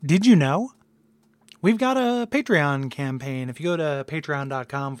Did you know? We've got a Patreon campaign. If you go to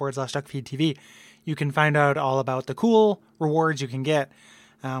patreon.com/DuckFeedTV, you can find out all about the cool rewards you can get.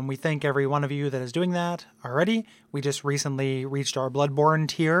 We thank every one of you that is doing that already. We just recently reached our Bloodborne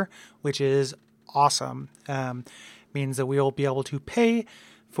tier, which is awesome. Means that we'll be able to pay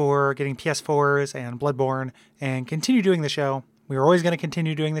for getting PS4s and Bloodborne and continue doing the show. We're always going to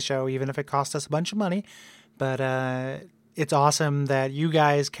continue doing the show, even if it costs us a bunch of money. But it's awesome that you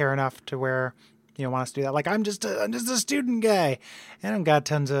guys care enough to where you want us to do that. Like, I'm just a student guy, and I've got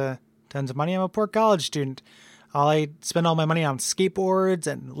tons of money. I'm a poor college student. I spend all my money on skateboards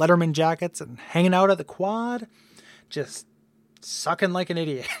and Letterman jackets and hanging out at the quad, just sucking like an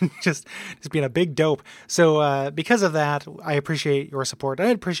idiot, just being a big dope. So because of that, I appreciate your support. I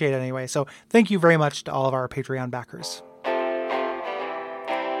appreciate it anyway. So thank you very much to all of our Patreon backers.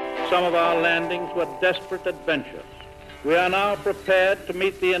 Some of our landings were desperate adventures. We are now prepared to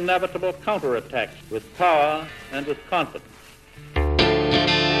meet the inevitable counterattacks with power and with confidence.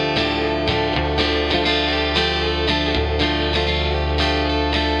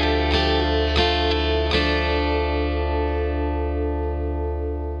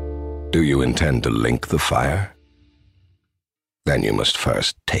 Do you intend to link the fire? Then you must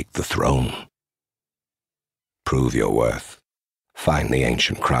first take the throne. Prove your worth. Find the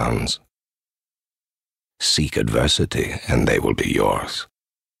ancient crowns. Seek adversity, and they will be yours.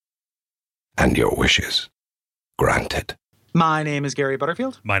 And your wishes granted. My name is Gary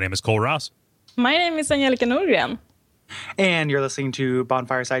Butterfield. My name is Cole Ross. My name is Angelica Nordgren. And you're listening to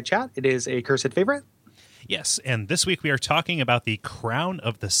Bonfireside Chat. It is a cursed favorite. Yes, and this week we are talking about the Crown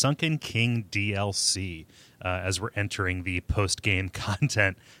of the Sunken King DLC as we're entering the post-game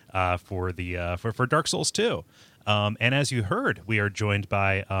content for Dark Souls 2. And as you heard, we are joined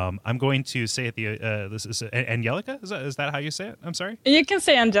by, I'm going to say it, this is Angelica? Is that how you say it? I'm sorry? You can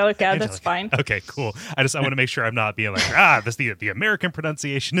say Angelica. That's fine. Okay, cool. I want to make sure I'm not being like, the American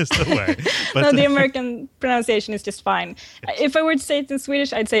pronunciation is the way. But, no, the American pronunciation is just fine. If I were to say it in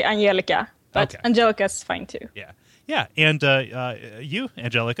Swedish, I'd say Angelica. But okay. Angelica's fine too. Yeah. Yeah, and you,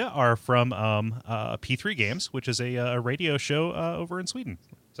 Angelica, are from P3 Games, which is a radio show over in Sweden.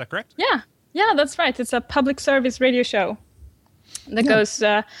 Is that correct? Yeah, that's right. It's a public service radio show that goes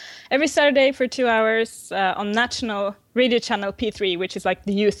every Saturday for 2 hours on national radio channel P3, which is like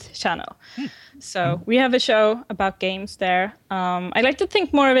the youth channel. So we have a show about games there. I like to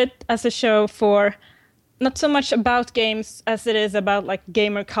think more of it as a show for not so much about games as it is about like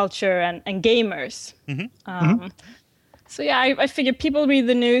gamer culture and gamers. So yeah, I figure people read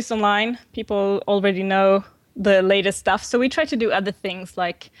the news online. People already know the latest stuff. So we try to do other things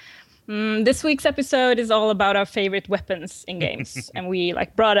like this week's episode is all about our favorite weapons in games. And we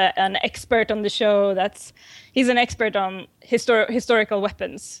like brought an expert on the show. He's an expert on historical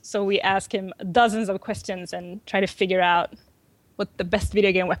weapons. So we ask him dozens of questions and try to figure out what the best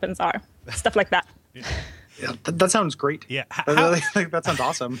video game weapons are. Stuff like that. Yeah, that sounds great. Yeah, that sounds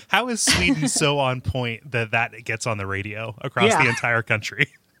awesome. How is Sweden so on point that gets on the radio across the entire country?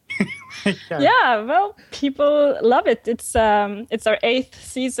 Yeah, well, people love it. It's our 8th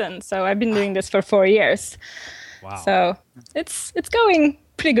season, so I've been doing this for 4 years. Wow! So it's going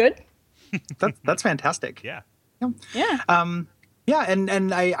pretty good. That's fantastic. Yeah. Yeah,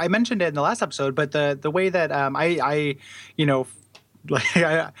 and I mentioned it in the last episode, but the way that I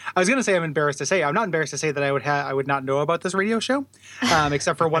was going to say I'm embarrassed to say. I'm not embarrassed to say that I would not know about this radio show,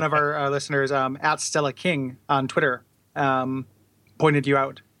 except for one of our listeners, at Stella King on Twitter, pointed you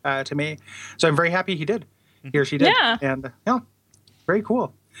out to me. So I'm very happy he did. He or she did. Yeah. And very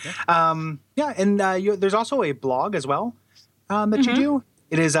cool. Yeah. And there's also a blog as well that you do.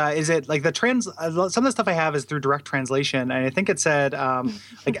 It is it like the some of the stuff I have is through direct translation, and I think it said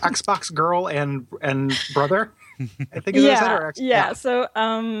like Xbox girl and brother. I think is that yeah. So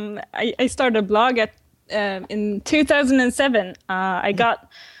I started a blog in 2007. I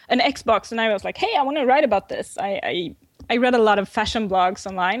got an Xbox, and I was like, hey, I want to write about this. I read a lot of fashion blogs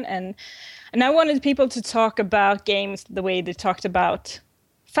online, and I wanted people to talk about games the way they talked about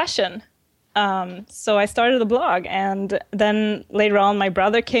fashion. So I started a blog, and then later on my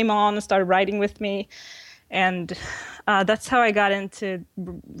brother came on and started writing with me, and that's how I got into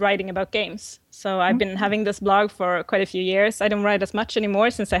writing about games. So I've been having this blog for quite a few years. I don't write as much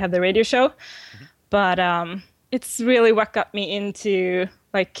anymore since I have the radio show, but it's really what got me into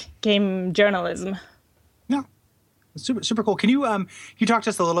like game journalism. Yeah, super cool. Can you talk to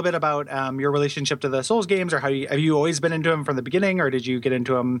us a little bit about your relationship to the Souls games, or have you always been into them from the beginning, or did you get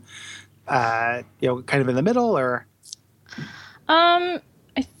into them kind of in the middle, or? I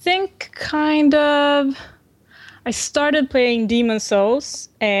think kind of. I started playing Demon Souls,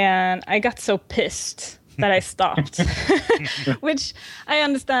 and I got so pissed that I stopped, which I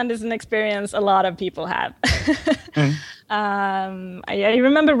understand is an experience a lot of people have. I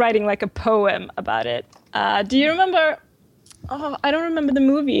remember writing like a poem about it. Do you remember? Oh, I don't remember the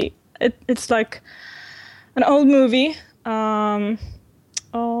movie. It's like an old movie.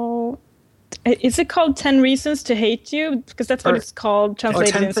 Is it called 10 Reasons to Hate You? Because that's what it's called,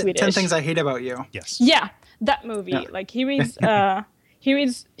 translated in Swedish. 10 Things I Hate About You. Yes. Yeah, that movie. Yeah. Like she reads a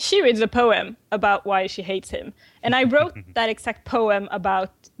poem about why she hates him, and I wrote that exact poem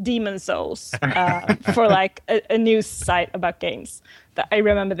about Demon Souls for like a news site about games. That I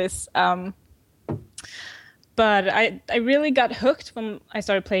remember this. But I really got hooked when I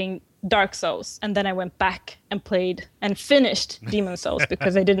started playing Dark Souls, and then I went back and played and finished Demon Souls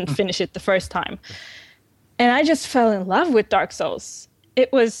because I didn't finish it the first time. And I just fell in love with Dark Souls.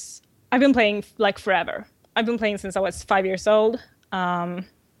 I've been playing like forever. I've been playing since I was 5 years old. And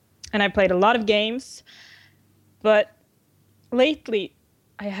I played a lot of games. But lately,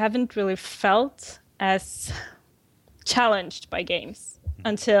 I haven't really felt as challenged by games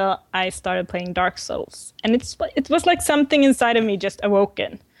until I started playing Dark Souls. And it was like something inside of me just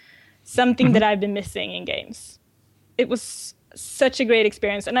awoken. Something that I've been missing in games. It was such a great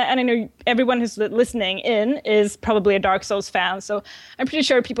experience. And I know everyone who's listening in is probably a Dark Souls fan, so I'm pretty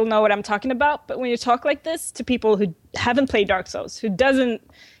sure people know what I'm talking about. But when you talk like this to people who haven't played Dark Souls, who doesn't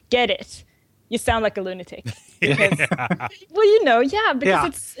get it, you sound like a lunatic. Because,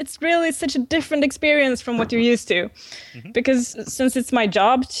 because it's really such a different experience from what you're used to. Because since it's my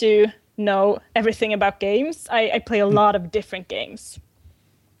job to know everything about games, I play a lot of different games.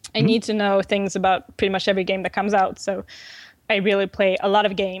 I need to know things about pretty much every game that comes out. So I really play a lot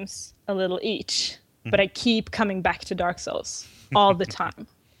of games, a little each. But I keep coming back to Dark Souls all the time.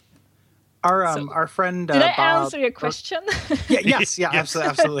 Our friend did I Bob, answer your question? Yes,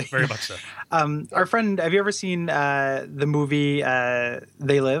 absolutely. Very much so. Our friend, have you ever seen the movie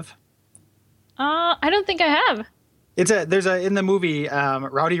They Live? I don't think I have. In the movie,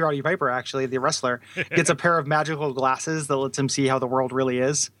 Rowdy Piper, actually, the wrestler, gets a pair of magical glasses that lets him see how the world really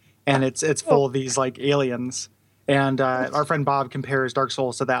is. And it's full of these like aliens. And our friend Bob compares Dark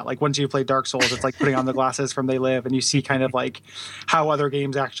Souls to that. Like once you play Dark Souls, it's like putting on the glasses from They Live, and you see kind of like how other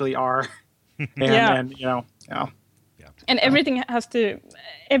games actually are. And And everything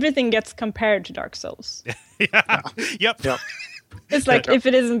gets compared to Dark Souls. Yep. It's like if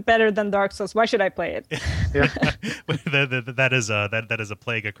it isn't better than Dark Souls, why should I play it? That is a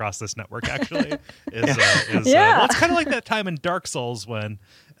plague across this network. Actually, well, it's kind of like that time in Dark Souls when.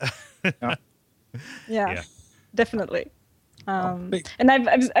 Definitely. And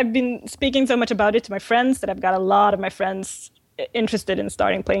I've been speaking so much about it to my friends that I've got a lot of my friends interested in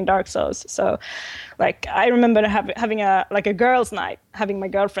starting playing Dark Souls. So, like, I remember having a girls' night, having my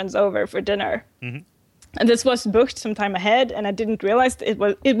girlfriends over for dinner. And this was booked some time ahead, and I didn't realize it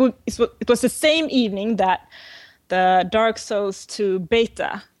was the same evening that the Dark Souls 2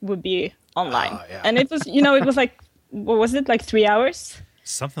 beta would be online. And it was, it was like, what was it, like 3 hours?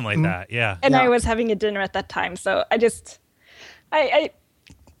 Something like that, yeah. And I was having a dinner at that time, so I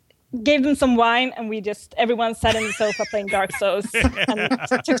gave them some wine, and everyone sat on the sofa playing Dark Souls and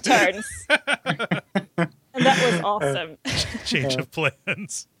took turns. And that was awesome. Change of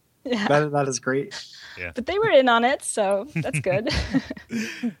plans. Yeah. That is great. Yeah. But they were in on it, so that's good.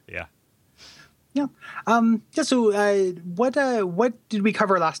 Yeah. So what did we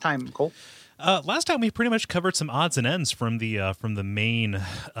cover last time, Cole? Last time we pretty much covered some odds and ends from the main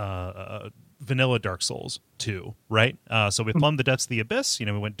vanilla Dark Souls 2, right? So we plumbed the depths of the abyss.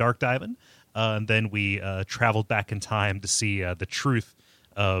 We went dark diving, and then we traveled back in time to see the truth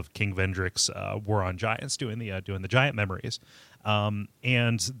of King Vendrick's War on Giants, doing the giant memories.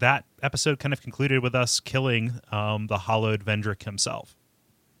 And that episode kind of concluded with us killing the hollowed Vendrick himself.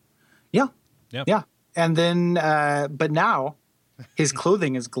 Yeah. And then, but now his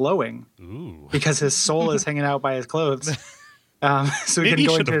clothing is glowing. Ooh. Because his soul is hanging out by his clothes. So maybe he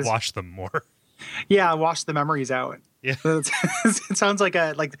should have washed them more. Yeah, wash the memories out. Yeah. It sounds like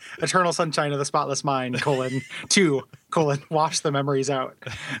Eternal Sunshine of the Spotless Mind, (2) wash the memories out.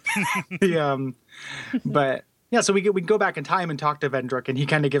 But yeah, so we can go back in time and talk to Vendrick, and he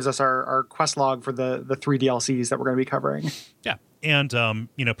kind of gives us our quest log for the 3 DLCs that we're going to be covering. Yeah. And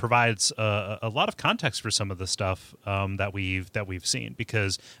provides a lot of context for some of the stuff that we've seen,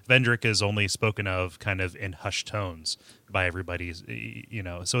 because Vendrick is only spoken of kind of in hushed tones by everybody,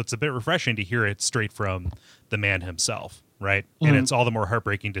 so it's a bit refreshing to hear it straight from the man himself, right? Mm-hmm. And it's all the more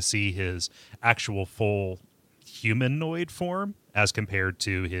heartbreaking to see his actual full humanoid form as compared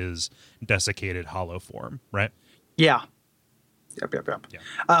to his desiccated hollow form, right? Yeah. Yep.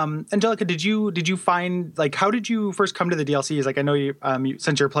 Yeah. Angelica, did you find, like, how did you first come to the DLCs? Like, I know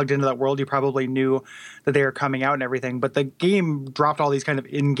since you're plugged into that world, you probably knew that they were coming out and everything, but the game dropped all these kind of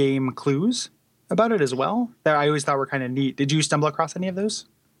in-game clues about it as well that I always thought were kind of neat. Did you stumble across any of those?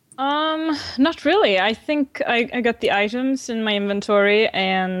 Not really. I think I got the items in my inventory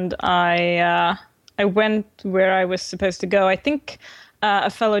and I went where I was supposed to go. I think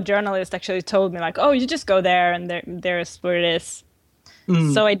a fellow journalist actually told me, like, oh, you just go there and there's where it is.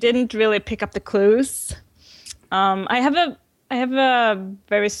 So I didn't really pick up the clues. I have a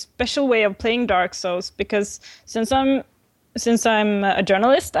very special way of playing Dark Souls because since I'm a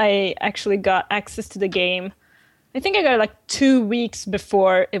journalist, I actually got access to the game. I think I got it like 2 weeks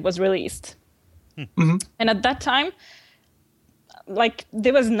before it was released. Mm-hmm. And at that time, like,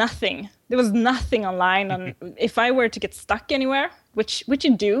 there was nothing online on if I were to get stuck anywhere, which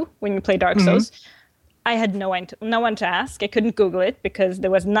you do when you play Dark Souls. I had no one to ask. I couldn't Google it because there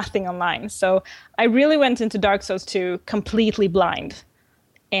was nothing online. So I really went into Dark Souls 2 completely blind.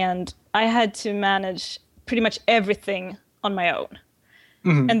 And I had to manage pretty much everything on my own.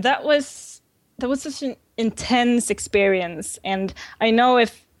 And that was such an intense experience. And I know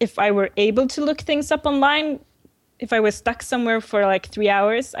if I were able to look things up online, if I was stuck somewhere for like 3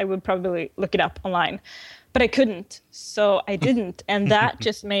 hours, I would probably look it up online. But I couldn't, so I didn't. And that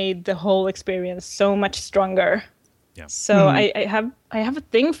just made the whole experience so much stronger. Yeah. So I have a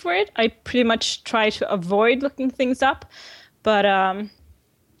thing for it. I pretty much try to avoid looking things up. But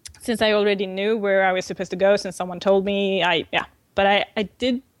since I already knew where I was supposed to go, since someone told me, But I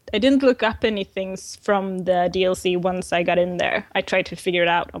didn't look up any things from the DLC once I got in there. I tried to figure it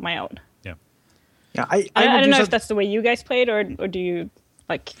out on my own. Yeah, I don't know if that's the way you guys played, or do you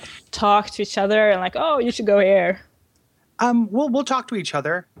like talk to each other and like, oh, you should go here? We'll talk to each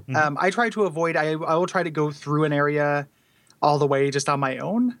other. I try to avoid. I will try to go through an area all the way just on my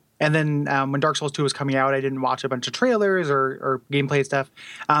own. And then when Dark Souls 2 was coming out, I didn't watch a bunch of trailers or gameplay stuff.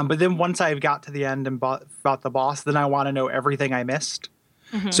 But then once I've got to the end and fought the boss, then I want to know everything I missed.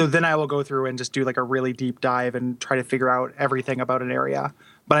 So then I will go through and just do like a really deep dive and try to figure out everything about an area.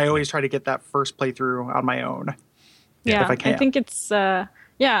 But I always try to get that first playthrough on my own. Yeah, if I can. I think it's, I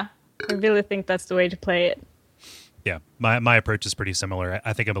really think that's the way to play it. Yeah, my approach is pretty similar.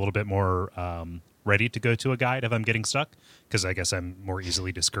 I think I'm a little bit more ready to go to a guide if I'm getting stuck, because I guess I'm more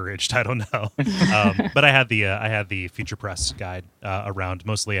easily discouraged. I don't know. But I had the Future Press guide around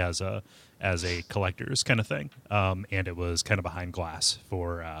mostly as a collector's kind of thing, and it was kind of behind glass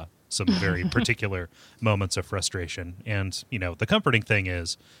for some very particular moments of frustration. And the comforting thing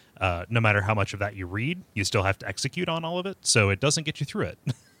is, no matter how much of that you read, you still have to execute on all of it, so it doesn't get you through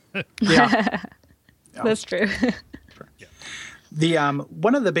it. Yeah. That's true. Yeah. The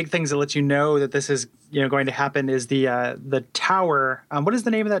one of the big things that lets you know that this is going to happen is the tower. What is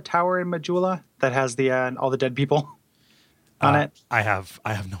the name of that tower in Majula that has the all the dead people on it? I have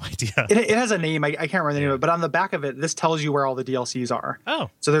no idea. It has a name. I can't remember the name of it, but on the back of it, this tells you where all the DLCs are. Oh,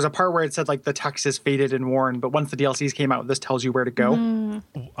 so there's a part where it said like the text is faded and worn, but once the DLCs came out, this tells you where to go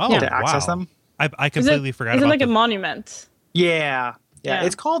to access them. I completely forgot. Is it about like a monument? Yeah.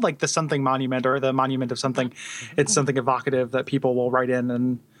 It's called like the something monument or the monument of something. It's something evocative that people will write in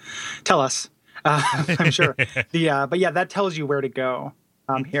and tell us. I'm sure. But yeah, that tells you where to go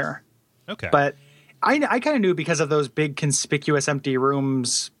here. Okay. But I kind of knew because of those big conspicuous empty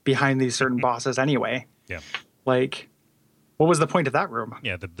rooms behind these certain bosses anyway. Yeah. Like, what was the point of that room?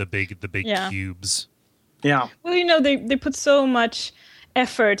 Yeah, the big cubes. Yeah. Well, they put so much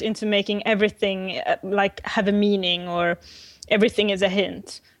effort into making everything like have a meaning, or everything is a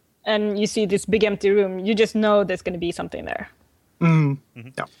hint. And you see this big empty room, you just know there's going to be something there.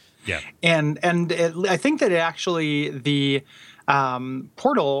 Yeah. Yeah. And I think that the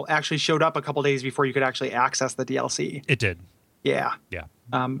portal actually showed up a couple days before you could actually access the DLC. It did. Yeah. Yeah.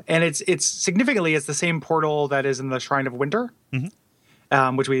 And it's significantly, it's the same portal that is in the Shrine of Winter,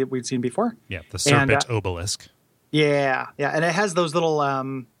 which we'd seen before. Yeah, the serpent obelisk. Yeah. And it has those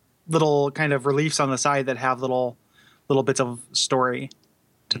little kind of reliefs on the side that have little bits of story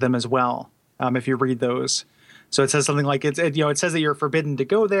to them as well, if you read those. So it says something like it says that you're forbidden to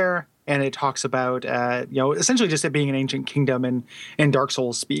go there, and it talks about essentially just it being an ancient kingdom in Dark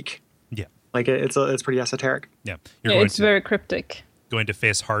Souls speak. Yeah, like it's pretty esoteric. Yeah, it's very cryptic. Going to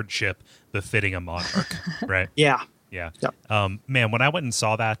face hardship befitting a monarch, right? Yeah. Yep. Man, when I went and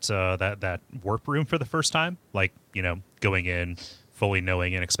saw that warp room for the first time, like going in fully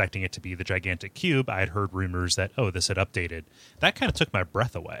knowing and expecting it to be the gigantic cube, I had heard rumors that this had updated. That kind of took my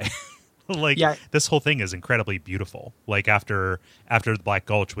breath away. Like this whole thing is incredibly beautiful. Like after the Black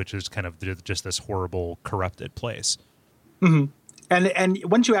Gulch, which is kind of just this horrible, corrupted place. Mm-hmm. And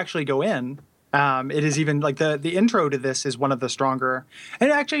once you actually go in, it is even like the intro to this is one of the stronger.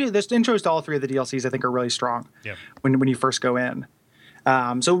 And actually, this intros to all three of the DLCs I think are really strong. Yeah. When you first go in.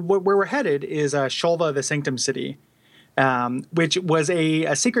 So where we're headed is Shulva, the Sanctum City, which was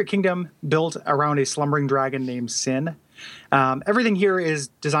a secret kingdom built around a slumbering dragon named Sin. Everything here is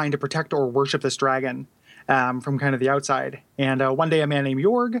designed to protect or worship this dragon from kind of the outside. And one day a man named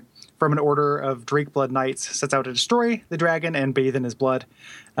Jorg from an order of Drakeblood Knights sets out to destroy the dragon and bathe in his blood,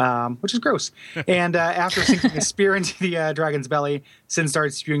 which is gross. And after sinking a spear into the dragon's belly, Sin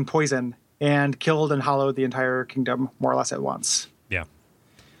started spewing poison and killed and hollowed the entire kingdom more or less at once. Yeah.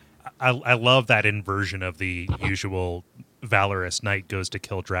 I love that inversion of the usual valorous knight goes to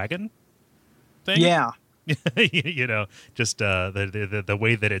kill dragon thing. Yeah. Just the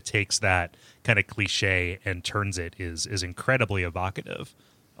way that it takes that kind of cliche and turns it is incredibly evocative,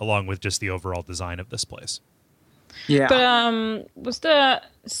 along with just the overall design of this place. Yeah. But was the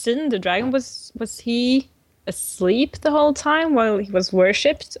Sin, the dragon, was he asleep the whole time while he was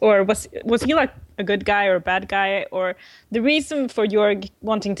worshipped, or was he like a good guy or a bad guy? Or the reason for Jorg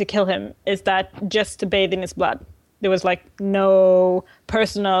wanting to kill him is that just to bathe in his blood, there was like no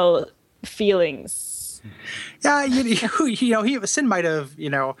personal feelings. Yeah, Sin might have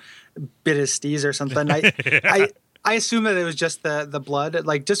bit his steez or something. I assume that it was just the blood,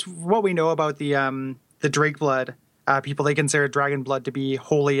 like just what we know about the Drake blood. People, they consider dragon blood to be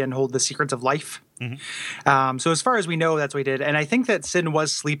holy and hold the secrets of life. Mm-hmm. So as far as we know, that's what he did. And I think that Sin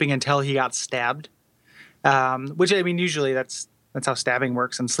was sleeping until he got stabbed, which, I mean, usually that's how stabbing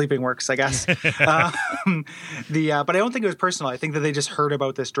works and sleeping works, I guess. But I don't think it was personal. I think that they just heard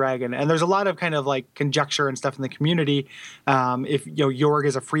about this dragon. And there's a lot of kind of like conjecture and stuff in the community if Jorg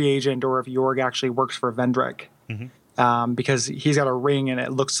is a free agent or if Jorg actually works for Vendrick. Mm-hmm. Because he's got a ring and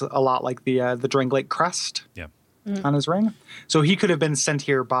it looks a lot like the Drangleic crest. Yeah. On his ring. So he could have been sent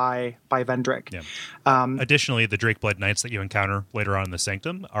here by Vendrick. Yeah. Additionally, the Drakeblood Knights that you encounter later on in the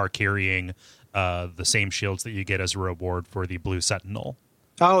Sanctum are carrying the same shields that you get as a reward for the Blue Sentinel.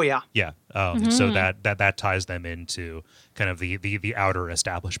 Oh, yeah. Yeah. So that ties them into kind of the outer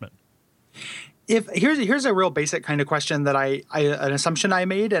establishment. Here's a real basic kind of question that an assumption I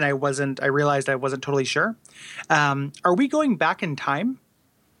made, and I realized I wasn't totally sure. Are we going back in time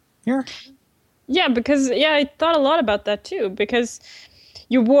here? Yeah, because I thought a lot about that too, because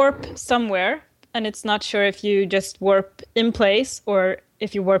you warp somewhere and it's not sure if you just warp in place or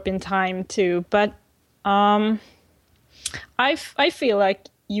if you warp in time too. But I feel like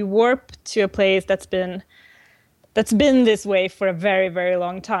you warp to a place that's been this way for a very, very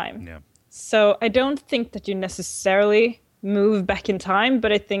long time. Yeah. So I don't think that you necessarily move back in time,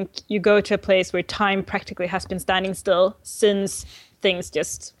 but I think you go to a place where time practically has been standing still since things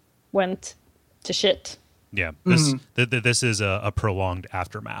just went to shit. Yeah, this is a prolonged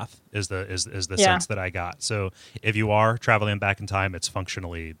aftermath is the sense that I got. So if you are traveling back in time, it's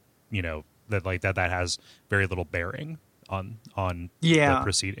functionally that has very little bearing on the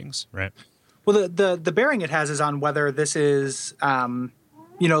proceedings, right? Well, the bearing it has is on whether this is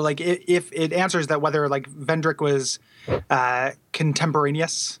like if it answers that whether like Vendrick was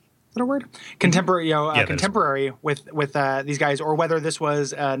contemporaneous. Is that a word? Contemporary, contemporary with these guys, or whether this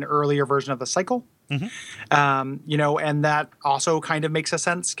was an earlier version of the cycle. Mm-hmm. And that also kind of makes a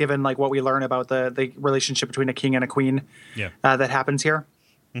sense given like what we learn about the relationship between a king and a queen that happens here.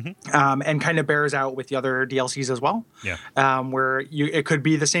 Mm-hmm. And kind of bears out with the other DLCs as well. Yeah. Where it could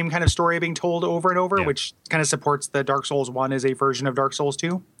be the same kind of story being told over and over, which kind of supports the Dark Souls 1 as a version of Dark Souls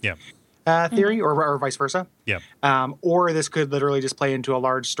 2. Yeah. Theory, or vice versa. Yeah. Or this could literally just play into a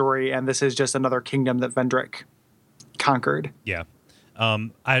large story, and this is just another kingdom that Vendrick conquered. Yeah.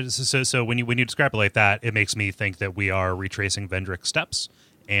 So when you extrapolate that, it makes me think that we are retracing Vendrick's steps,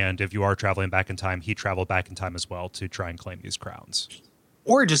 and if you are traveling back in time, he traveled back in time as well to try and claim these crowns.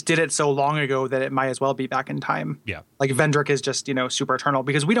 Or just did it so long ago that it might as well be back in time. Yeah. Like Vendrick is just, super eternal,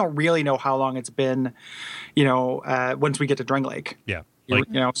 because we don't really know how long it's been, once we get to Drangleic. Yeah.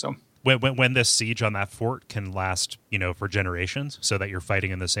 So. When this siege on that fort can last, for generations, so that you're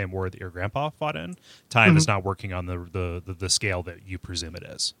fighting in the same war that your grandpa fought in, time is not working on the scale that you presume it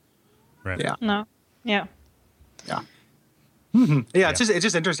is, right? Yeah. No. Yeah. Yeah. Mm-hmm. Yeah. It's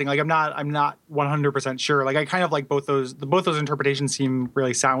just interesting. Like I'm not 100% sure. Like I kind of like both those interpretations seem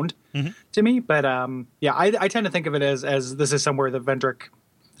really sound to me. But I tend to think of it as this is somewhere that Vendrick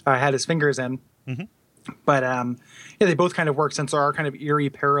had his fingers in. Mm-hmm. But they both kind of work since there are kind of eerie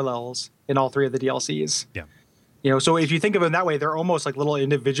parallels in all three of the DLCs. Yeah. You know, so if you think of them that way, they're almost like little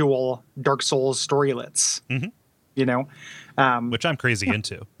individual Dark Souls storylets. You know, which I'm crazy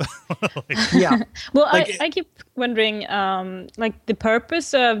into. yeah. Well, Like, I keep wondering, like the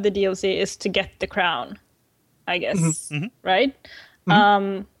purpose of the DLC is to get the crown, I guess, right?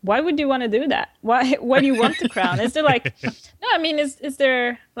 Why would you want to do that? Why do you want the crown? Is there like, no, I mean, is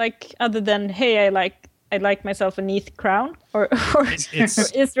there like, other than, hey, I like myself a neat crown, or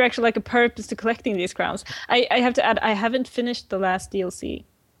is there actually like a purpose to collecting these crowns? I have to add, I haven't finished the last DLC.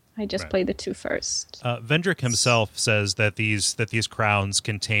 I just played the 2 first. Vendrick himself says that these crowns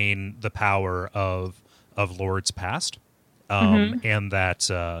contain the power of lords past, and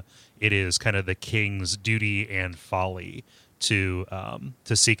that it is kind of the king's duty and folly to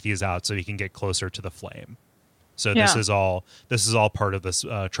seek these out so he can get closer to the flame. So this is all part of this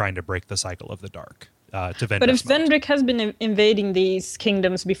trying to break the cycle of the dark. To Vendrick's but if mind. Vendrick has been invading these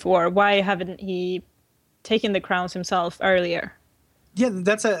kingdoms before, why haven't he taken the crowns himself earlier? yeah,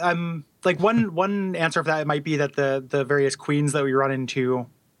 that's like one answer for that might be that the various queens that we run into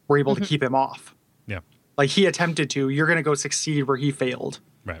were able to keep him off. Yeah. Like he attempted to. You're going to go succeed where he failed.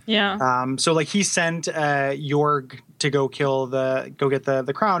 Right. Yeah. So like he sent Jorg to go get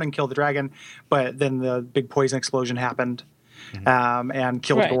the crown and kill the dragon, but then the big poison explosion happened, and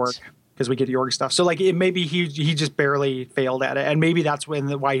killed Jorg, because we get Jorg stuff. So like maybe he just barely failed at it, and maybe that's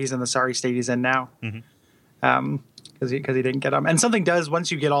why he's in the sorry state he's in now. Because he didn't get them. And something does, once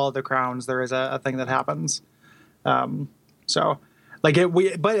you get all of the crowns, there is a thing that happens. So like it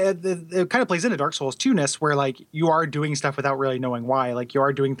kind of plays into Dark Souls 2-ness, where like you are doing stuff without really knowing why. Like you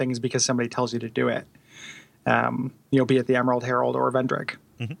are doing things because somebody tells you to do it. You know, be it the Emerald Herald or Vendrick.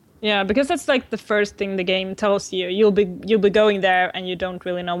 Yeah, because that's like the first thing the game tells you. You'll be going there and you don't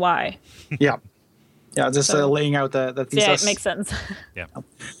really know why. Yeah. Yeah, just laying out the thesis. Yeah, it makes sense. Yeah.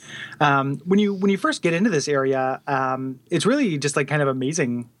 When you first get into this area, it's really just like kind of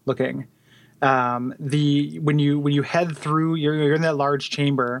amazing looking. When you head through, you're in that large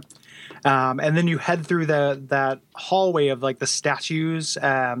chamber, and then you head through that hallway of like the statues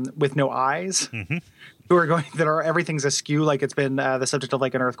with no eyes, who are everything's askew, like it's been the subject of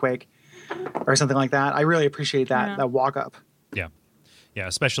like an earthquake or something like that. I really appreciate that walk up. Yeah. Yeah,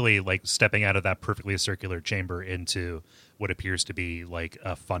 especially like stepping out of that perfectly circular chamber into what appears to be like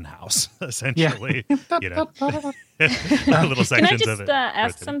a fun house, essentially. You know, little sections of it. Can I just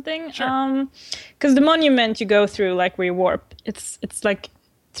ask something? Sure. Because the monument you go through, like where you warp, it's like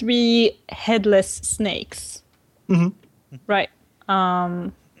 3 headless snakes. Right.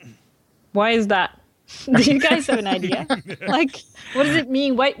 Why is that? Do you guys have an idea? Like, what does it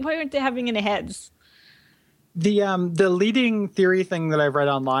mean? Why aren't they having any heads? The leading theory thing that I've read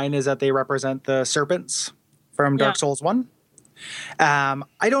online is that they represent the serpents from Dark Souls 1.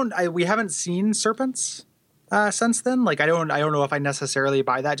 We haven't seen serpents since then. Like I don't know if I necessarily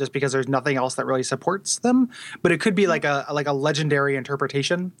buy that, just because there's nothing else that really supports them. But it could be like a legendary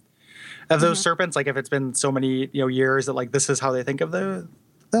interpretation of those serpents. Like if it's been so many years that like this is how they think of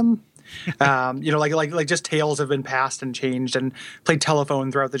them. Like just tales have been passed and changed and played telephone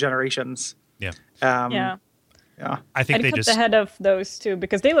throughout the generations. Yeah. Yeah. I think I'd cut the head of those too,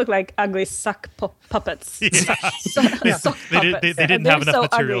 because they look like ugly suck puppets. Yeah. Sock puppets. They didn't have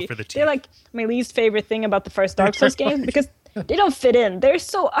enough material ugly. for the teeth. They're like my least favorite thing about the first Dark Souls games, because they don't fit in. They're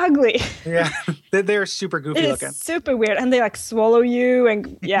so ugly. Yeah, they're super goofy looking. It's super weird, and they like swallow you,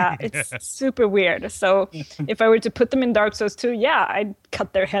 and it's super weird. So if I were to put them in Dark Souls 2, I'd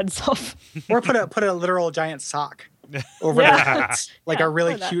cut their heads off. Or put a literal giant sock over their heads, like a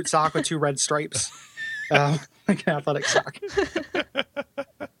really cute sock with 2 red stripes. Like an athletic sock.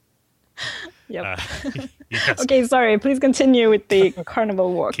 Yep. Yes. Okay, sorry. Please continue with the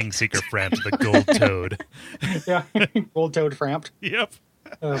carnival walk. King Seeker Frampt, the gold toad. Yeah, gold toad Frampt. Yep.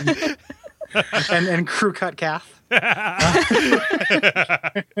 And crew cut calf.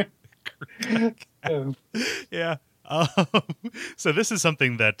 Yeah. So this is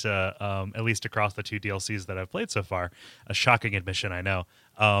something that, at least across the 2 DLCs that I've played so far, a shocking admission, I know.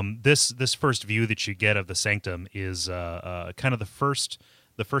 This first view that you get of the Sanctum is kind of the first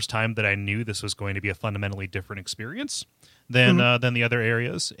time that I knew this was going to be a fundamentally different experience than the other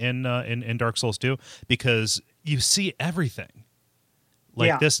areas in Dark Souls 2, because you see everything.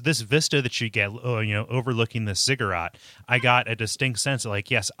 Like this vista that you get, overlooking the ziggurat, I got a distinct sense of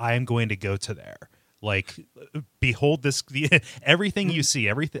like, yes, I am going to go to there. Like, behold this, everything you see,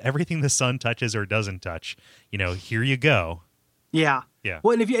 everything the sun touches or doesn't touch, here you go. Yeah. Yeah.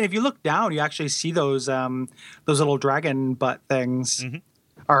 Well, and if you look down, you actually see those little dragon butt things.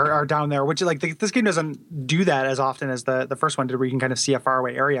 are down there, which like this game doesn't do that as often as the first one did, where you can kind of see a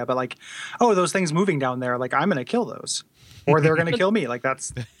faraway area. But like, oh, those things moving down there, like I'm going to kill those, or they're going to kill me. Like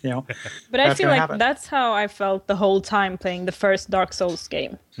that's But I feel like that's how I felt the whole time playing the first Dark Souls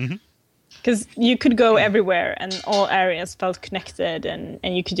game. Because you could go everywhere and all areas felt connected, and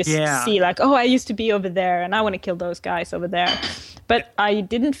you could just see like, oh, I used to be over there and I want to kill those guys over there. But I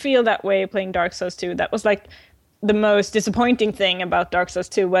didn't feel that way playing Dark Souls 2. That was like the most disappointing thing about Dark Souls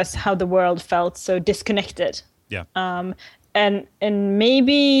 2 was how the world felt so disconnected. Yeah. And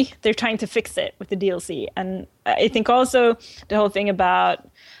maybe they're trying to fix it with the DLC. And I think also the whole thing about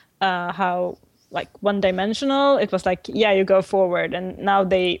how like one-dimensional, it was like, yeah, you go forward. And now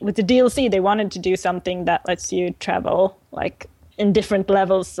with the DLC, they wanted to do something that lets you travel like in different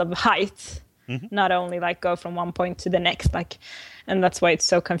levels of height, not only like go from one point to the next, like. And that's why it's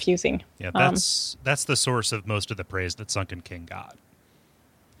so confusing. Yeah, that's the source of most of the praise that Sunken King got.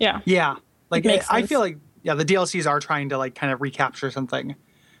 Yeah. Yeah. Like, I feel like, the DLCs are trying to, like, kind of recapture something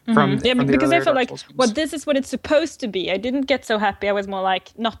from because I felt like, well, this is what it's supposed to be. I didn't get so happy. I was more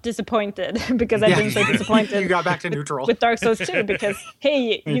like, not disappointed, because I've been so disappointed. You got back to neutral. With Dark Souls 2, because,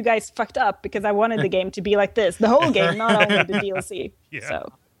 hey, you guys fucked up, because I wanted the game to be like this. The whole game, not only the DLC. Yeah.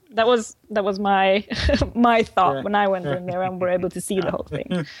 So that was my my thought when I went in there and were able to see the whole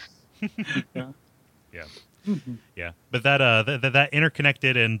thing. Yeah. Yeah, but that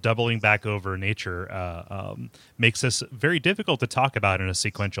interconnected and doubling back over nature makes this very difficult to talk about in a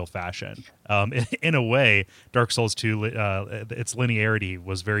sequential fashion. In a way, Dark Souls 2, its linearity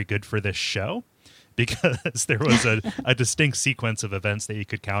was very good for this show, because there was a distinct sequence of events that you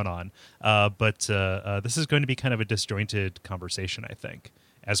could count on. But this is going to be kind of a disjointed conversation, I think,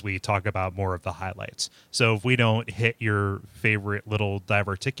 as we talk about more of the highlights. So if we don't hit your favorite little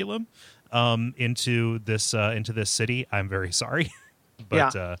diverticulum into this city, I'm very sorry.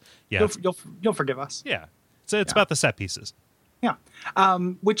 But you'll forgive us. Yeah, it's about the set pieces. Yeah,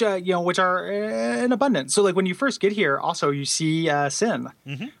 which are in abundance. So like when you first get here, also you see Sin,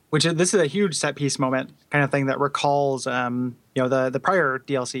 which this is a huge set piece moment kind of thing that recalls the prior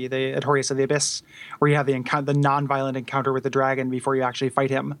DLC, the Artorias of the Abyss, where you have the non-violent encounter with the dragon before you actually fight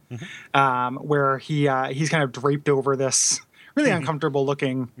him, where he's kind of draped over this really uncomfortable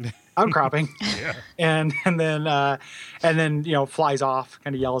looking outcropping, and then flies off,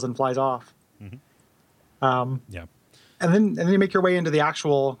 kind of yells and flies off. And then you make your way into the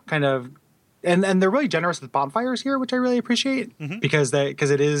actual kind of, and they're really generous with bonfires here, which I really appreciate, because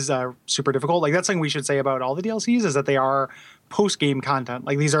it is super difficult. Like that's something we should say about all the DLCs, is that they are post game content.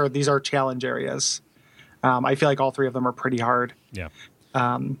 Like these are challenge areas. I feel like all three of them are pretty hard. Yeah.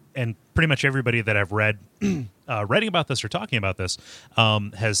 And pretty much everybody that I've read writing about this or talking about this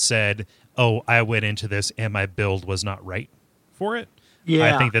has said, "Oh, I went into this and my build was not right for it."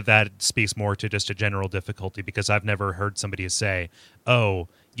 Yeah. I think that speaks more to just a general difficulty, because I've never heard somebody say, "Oh,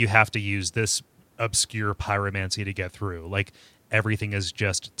 you have to use this obscure pyromancy to get through." Like everything is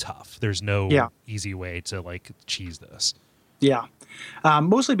just tough. There's no easy way to like cheese this. Yeah.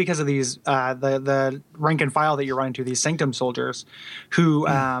 Mostly because of these, the rank and file that you run into, these Sanctum soldiers who,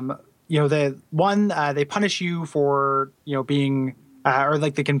 they punish you for, being, or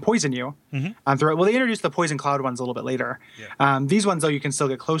like they can poison you. Throughout. Well, they introduced the poison cloud ones a little bit later. Yeah. These ones, though, you can still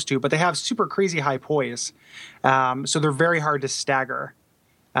get close to, but they have super crazy high poise. So they're very hard to stagger.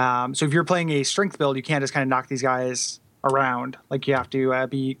 So if you're playing a strength build, you can't just kind of knock these guys around. Like you have to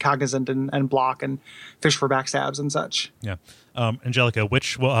be cognizant and block and fish for backstabs and such. Yeah. Angelica,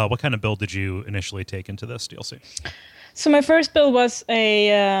 what kind of build did you initially take into this DLC? So my first build was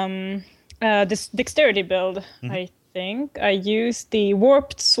a this dexterity build. I think I used the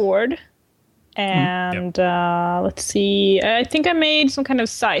warped sword, and let's see. I think I made some kind of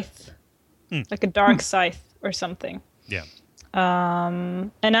scythe, like a dark scythe or something. Yeah.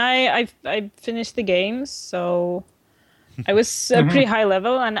 And I finished the game, so I was pretty high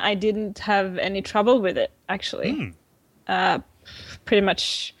level, and I didn't have any trouble with it, actually. Pretty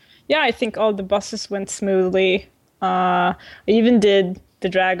much, I think all the bosses went smoothly. I even did the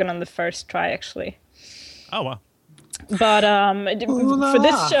dragon on the first try, actually. Oh, wow. But for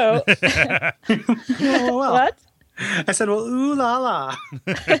this show... What? I said, well, ooh la la.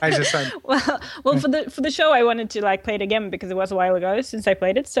 I just said. well, for the show, I wanted to like play it again because it was a while ago since I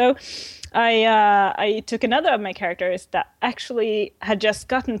played it. So I took another of my characters that actually had just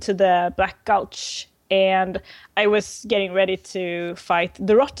gotten to the Black Gulch, and I was getting ready to fight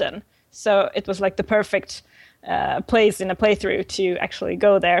the Rotten. So it was like the perfect place in a playthrough to actually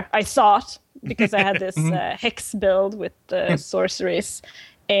go there. I thought, because I had this hex build with the sorceries,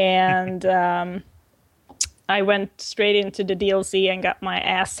 and I went straight into the DLC and got my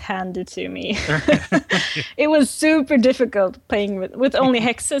ass handed to me. It was super difficult playing with only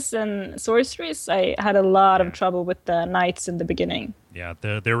hexes and sorceries. I had a lot of trouble with the knights in the beginning. Yeah,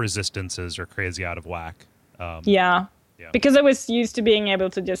 their resistances are crazy out of whack. Yeah, because I was used to being able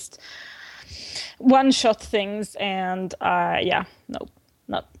to just one-shot things, and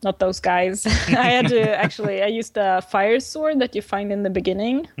not those guys. I had to I used the fire sword that you find in the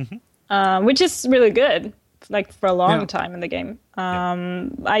beginning, which is really good, like for a long time in the game.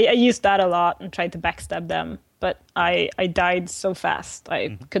 I used that a lot and tried to backstab them, but I died so fast.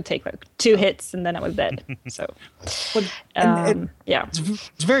 I could take like 2 hits and then I was dead. So,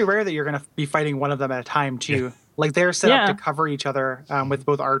 it's very rare that you're going to be fighting one of them at a time too. Yeah. Like they're set up to cover each other with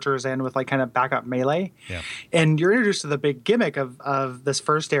both archers and with like kind of backup melee. Yeah. And you're introduced to the big gimmick of this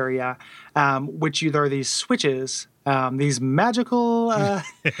first area, which there are these switches, these magical,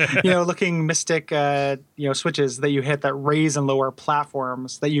 looking mystic, switches that you hit that raise and lower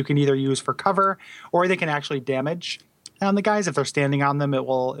platforms that you can either use for cover or they can actually damage the guys. If they're standing on them, it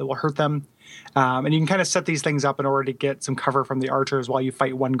will hurt them. And you can kind of set these things up in order to get some cover from the archers while you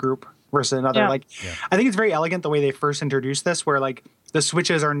fight one group versus another. Yeah. I think it's very elegant the way they first introduced this, where like the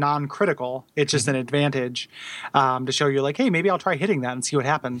switches are non-critical. It's just an advantage to show you like, hey, maybe I'll try hitting that and see what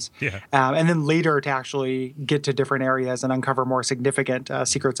happens. Yeah. And then later to actually get to different areas and uncover more significant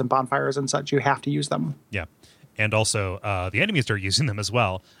secrets and bonfires and such, you have to use them. Yeah. And also, the enemies are using them as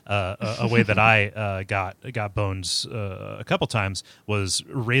well. A way that I got bones a couple times was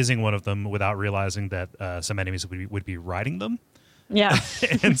raising one of them without realizing that some enemies would be riding them. Yeah.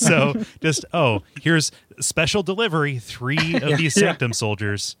 And so here's special delivery, 3 of these Sanctum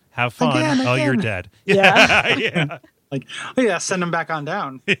soldiers. Have fun. Again. You're dead. Yeah. Yeah. Send them back on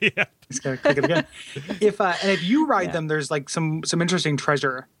down. Yeah. Just gotta click it again. If you ride them, there's like some interesting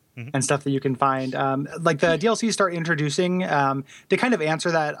treasure and stuff that you can find. Like the DLC start introducing to kind of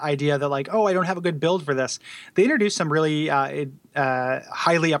answer that idea that like, I don't have a good build for this. They introduce some really highly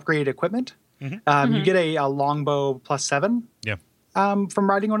upgraded equipment. You get a longbow +7. Yeah. From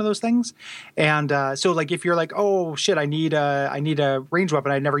riding one of those things. And so like if you're like, oh shit, I need a ranged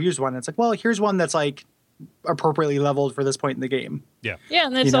weapon, I've never used one. It's like, well, here's one that's like appropriately leveled for this point in the game. Yeah,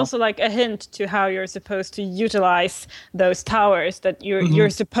 and there's also like a hint to how you're supposed to utilize those towers, that you're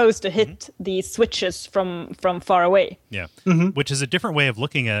supposed to hit these switches from far away. Yeah, which is a different way of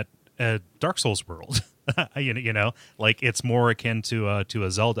looking at a Dark Souls world. Like it's more akin to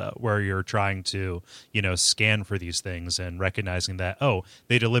a Zelda, where you're trying to scan for these things and recognizing that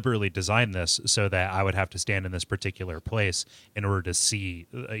they deliberately designed this so that I would have to stand in this particular place in order to see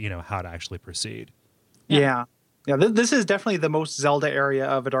how to actually proceed. Yeah. This is definitely the most Zelda area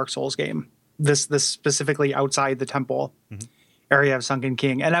of a Dark Souls game. This specifically outside the temple area of Sunken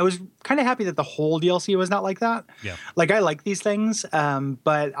King, and I was kind of happy that the whole DLC was not like that. Yeah, like I like these things,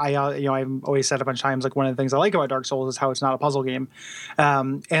 but I've always said a bunch of times like one of the things I like about Dark Souls is how it's not a puzzle game,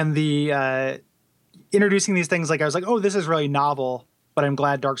 and the introducing these things, like I was like, this is really novel, but I'm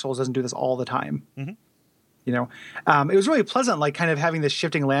glad Dark Souls doesn't do this all the time. It was really pleasant, like kind of having this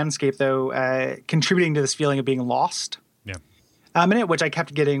shifting landscape, though, contributing to this feeling of being lost. Yeah. In it, which I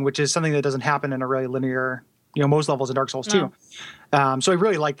kept getting, which is something that doesn't happen in a really linear, most levels in Dark Souls 2. So I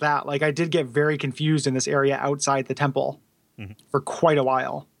really liked that. Like I did get very confused in this area outside the temple for quite a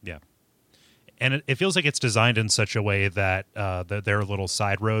while. Yeah. And it feels like it's designed in such a way that there are little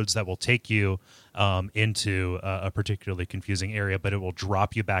side roads that will take you into a particularly confusing area, but it will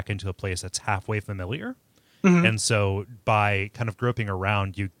drop you back into a place that's halfway familiar. And so by kind of groping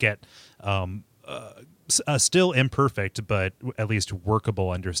around, you get a still imperfect, but at least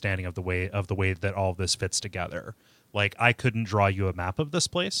workable understanding of the way that all of this fits together. Like I couldn't draw you a map of this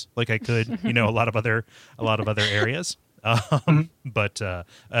place, like I could, a lot of other areas. But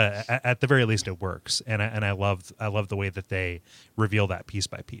at the very least, it works, and I love the way that they reveal that piece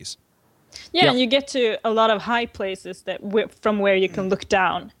by piece. Yeah, and you get to a lot of high places from where you can look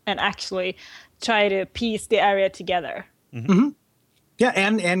down and actually try to piece the area together. Yeah,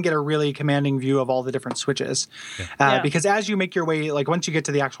 and get a really commanding view of all the different switches. Because as you make your way, like once you get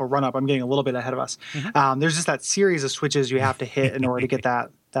to the actual run-up, I'm getting a little bit ahead of us, there's just that series of switches you have to hit in order to get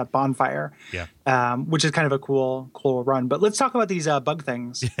that bonfire, which is kind of a cool run. But let's talk about these bug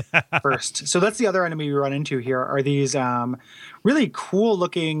things first. So that's the other enemy we run into here, are these really cool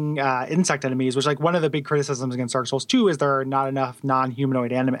looking insect enemies, which like one of the big criticisms against Dark Souls 2 is there are not enough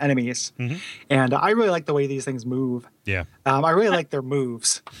non-humanoid enemies. And I really like the way these things move. Yeah. I really like their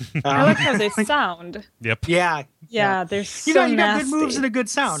moves. I like how they sound. Yep. Yeah, they're so you got good moves and a good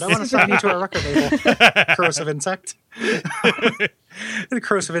sound. I want to sign you to a record label. Corrosive insect. The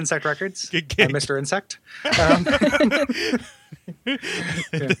Corrosive Insect Records by Mr. Insect.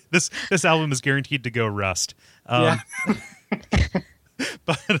 This album is guaranteed to go rust. But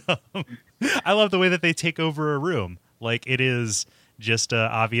I love the way that they take over a room. Like, it is just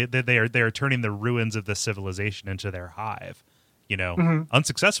obvious that they are turning the ruins of the civilization into their hive.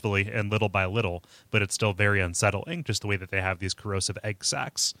 Unsuccessfully and little by little, but it's still very unsettling, just the way that they have these corrosive egg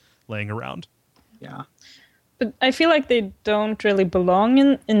sacs laying around. Yeah. But I feel like they don't really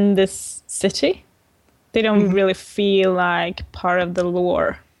belong in this city. They don't really feel like part of the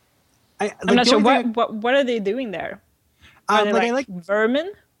lore. I'm not sure. What are they doing there? Are they like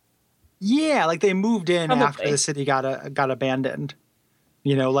vermin? Yeah, like they moved in Probably. after the city got abandoned.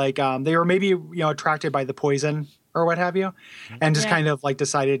 They were maybe attracted by the poison or what have you, and just kind of like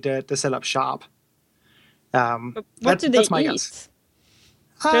decided to set up shop. But what do they that's my eat? guess.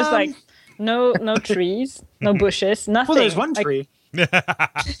 There's like no trees, no bushes, nothing. Well, there's one tree.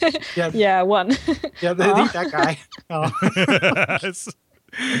 Yeah, one. Yeah, they eat that guy.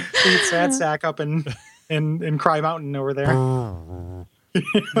 They eat Sad Sack up in Cry Mountain over there.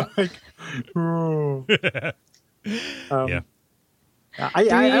 Yeah. I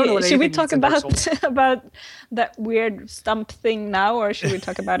don't know what should we talk about that weird stump thing now, or should we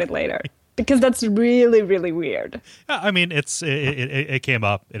talk about it later? Because that's really, really weird. I mean, it came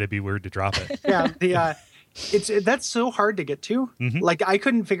up. It'd be weird to drop it. Yeah, that's so hard to get to. Like, I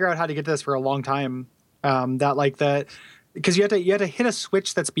couldn't figure out how to get to this for a long time. Because you had to hit a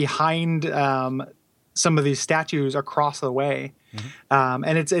switch that's behind some of these statues across the way.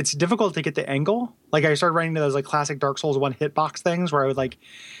 And it's difficult to get the angle. Like, I started running into those like classic Dark Souls 1 hitbox things where I would like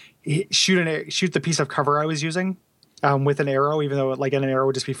shoot the piece of cover I was using with an arrow, even though like an arrow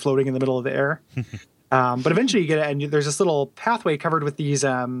would just be floating in the middle of the air. But eventually you get it, and there's this little pathway covered with these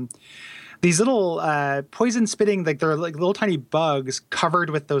little poison spitting, like they're like little tiny bugs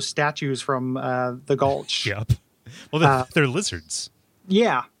covered with those statues from the Gulch. Yep. Well, they're lizards.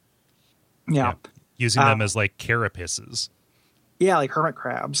 Yeah. Using them as like carapaces. Yeah, like hermit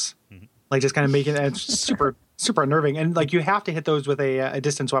crabs. Like just kind of making it super, super unnerving. And like you have to hit those with a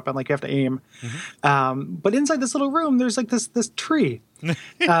distance weapon. Like you have to aim. But inside this little room, there's like this tree.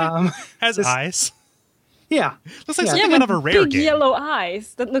 Has eyes. Yeah. Looks like something out of a rare big game. yellow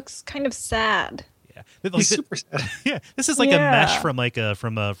eyes. That looks kind of sad. Yeah. He's super sad. Yeah. This is like a mesh from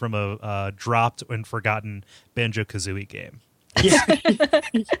a dropped and forgotten Banjo-Kazooie game.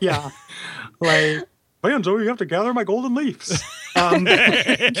 Yeah. Like, Banjo, you have to gather my golden leaves.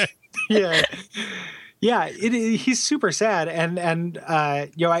 He's super sad, and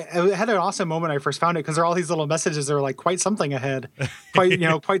I had an awesome moment when I first found it, because there are all these little messages that are like quite something ahead,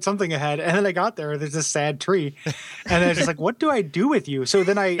 quite something ahead, and then I got there's this sad tree, and I was just like, what do I do with you? So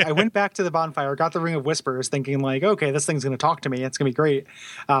then I went back to the bonfire, got the Ring of Whispers, thinking like, okay, this thing's going to talk to me, it's going to be great.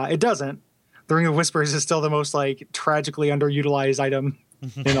 It doesn't. The Ring of Whispers is still the most like tragically underutilized item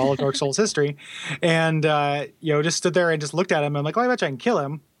in all of Dark Souls history. And, just stood there and just looked at him. I'm like, well, I bet you I can kill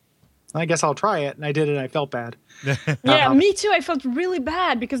him. I guess I'll try it. And I did it, and I felt bad. Yeah, me too. I felt really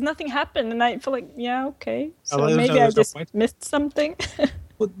bad because nothing happened. And I felt like, yeah, okay. So maybe I just missed something.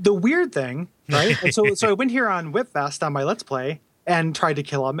 Well, the weird thing, right? So I went here on Whipfest on my Let's Play and tried to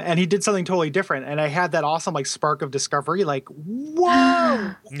kill him. And he did something totally different. And I had that awesome like spark of discovery. Like,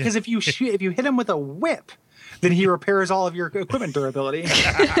 whoa! Because if you hit him with a whip, then he repairs all of your equipment durability.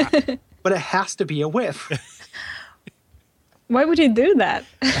 But it has to be a whiff. Why would he do that?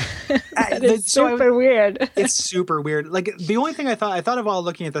 It's super weird. It's super weird. Like, the only thing I thought of while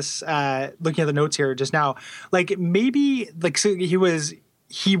looking at this, looking at the notes here just now, like maybe like so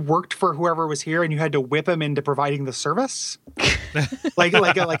he worked for whoever was here, and you had to whip him into providing the service. like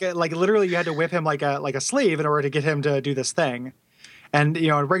literally you had to whip him like a slave in order to get him to do this thing. And,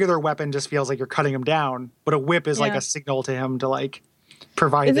 a regular weapon just feels like you're cutting him down, but a whip is like a signal to him to like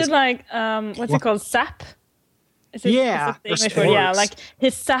provide. Is it like what's it call, sap? Is it, yeah, is it like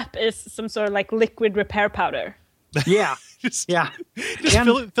his sap is some sort of like liquid repair powder. Yeah, just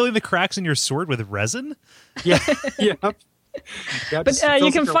filling the cracks in your sword with resin. Yeah. But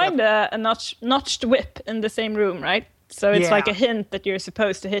you can find a notched whip in the same room, right? So it's like a hint that you're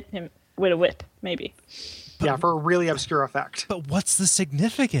supposed to hit him with a whip, maybe. Yeah, for a really obscure effect. But what's the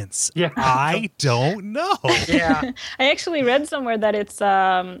significance? Yeah. I don't know. Yeah. I actually read somewhere that it's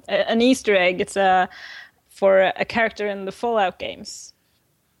an Easter egg. It's for a character in the Fallout games.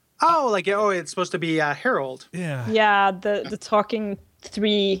 Oh, it's supposed to be Harold. Yeah. Yeah, the talking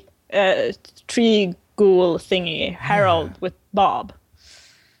tree ghoul thingy, Harold with Bob.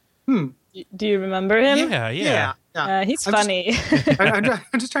 Do you remember him? Yeah. Yeah. He's I'm funny.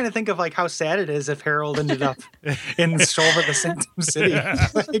 I'm just trying to think of like how sad it is if Harold ended up in Shoulder the Sanctum City.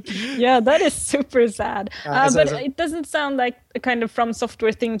 Like, Yeah, that is super sad. as But a- it doesn't sound like a kind of From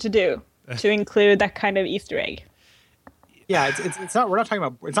Software thing to do, to include that kind of Easter egg. yeah, it's not. We're not talking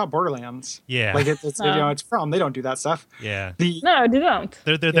about. It's not Borderlands. Yeah. Like it's you know it's from. They don't do that stuff. Yeah. No, they don't.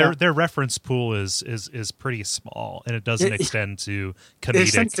 Their reference pool is pretty small, and it doesn't extend to comedic. It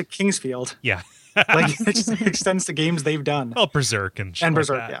extends to Kingsfield. Yeah. Like it just extends to games they've done. Well, Berserk and shit like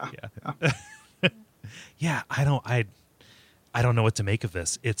Berserk, that. Yeah. I don't know what to make of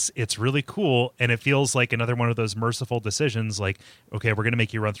this. It's really cool, and it feels like another one of those merciful decisions. Like, okay, we're going to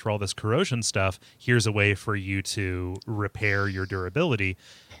make you run through all this corrosion stuff. Here's a way for you to repair your durability,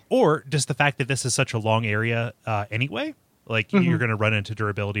 or just the fact that this is such a long area anyway. Like you're going to run into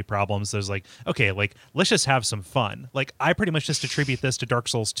durability problems. There's like, okay, like let's just have some fun. Like I pretty much just attribute this to Dark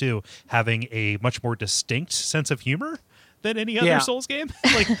Souls 2 having a much more distinct sense of humor than any other Souls game.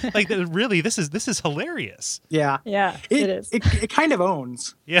 like really, this is hilarious. Yeah, Yeah, it is. It kind of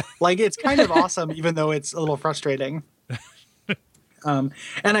owns. Yeah, like it's kind of awesome, even though it's a little frustrating. And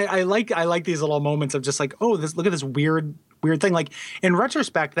I like these little moments of just like, oh, look at this weird thing. Like in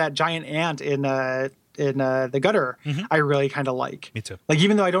retrospect, that giant ant in the gutter, I really kind of like. Me too. Like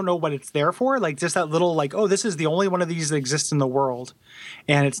even though I don't know what it's there for, like just that little like, oh, this is the only one of these that exists in the world,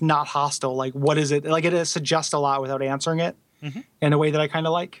 and it's not hostile. Like what is it? Like it suggests a lot without answering it in a way that I kind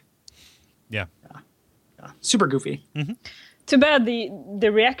of like. Yeah. Super goofy. Too bad the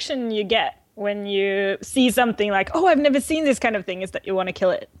reaction you get when you see something like, oh, I've never seen this kind of thing, is that you want to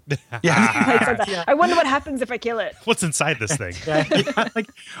kill it. Yeah. Like, I wonder what happens if I kill it. What's inside this thing? Yeah. Like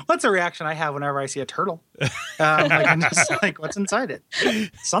what's a reaction I have whenever I see a turtle? Like I'm just like, what's inside it?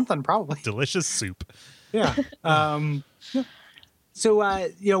 Something probably. Delicious soup. Yeah. So,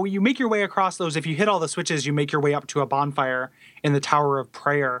 you make your way across those. If you hit all the switches, you make your way up to a bonfire in the Tower of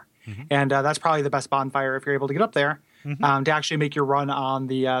Prayer. And that's probably the best bonfire if you're able to get up there to actually make your run on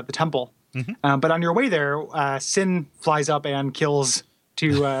the temple. But on your way there, Sin flies up and kills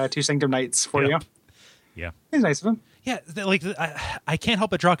two Sanctum Knights for you. Yeah. It's nice of him. Yeah, I can't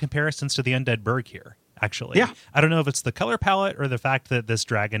help but draw comparisons to the Undead Burg here, actually. Yeah. I don't know if it's the color palette or the fact that this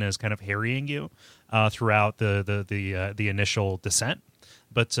dragon is kind of harrying you throughout the initial descent,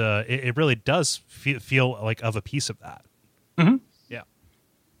 but it really does feel like of a piece of that. Yeah.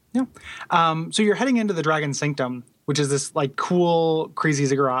 Yeah. So you're heading into the Dragon Sanctum, which is this like cool, crazy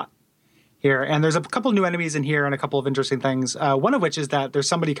ziggurat here. And there's a couple new enemies in here and a couple of interesting things. One of which is that there's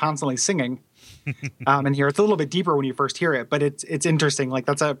somebody constantly singing in here. It's a little bit deeper when you first hear it, but it's interesting. Like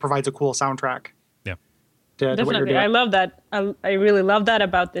provides a cool soundtrack. Yeah. To what you're Definitely. doing. I love that. I really love that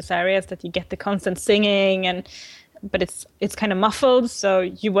about this area, is that you get the constant singing, but it's kind of muffled, so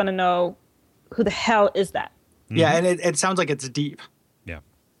you want to know who the hell is that? Yeah, and it sounds like it's deep. Yeah.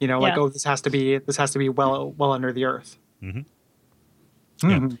 Like, oh, this has to be well under the earth.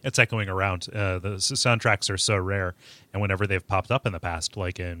 Yeah, it's echoing around. The soundtracks are so rare, and whenever they've popped up in the past,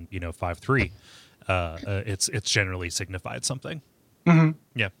 like in 5.3, it's generally signified something.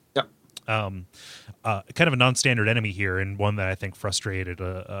 Yeah. Yep. Kind of a non-standard enemy here, and one that I think frustrated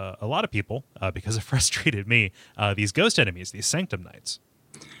a lot of people because it frustrated me. These ghost enemies, these Sanctum Knights.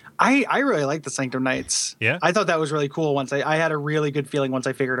 I really like the Sanctum Knights. Yeah, I thought that was really cool. Once I had a really good feeling once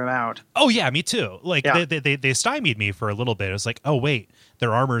I figured them out. Oh yeah, me too. Like they stymied me for a little bit. It was like, oh wait,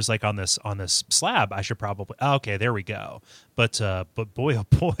 their armor's like on this slab. I should probably okay, there we go. But boy oh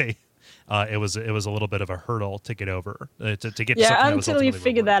boy, it was a little bit of a hurdle to get over to get. To Yeah, until you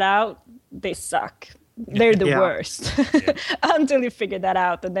figure that out, they suck. They're the worst. Until you figure that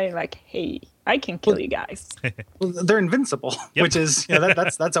out, and then you're like, hey, I can kill you guys. Well, they're invincible, which is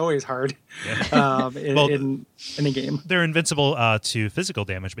that's always hard in a game. They're invincible to physical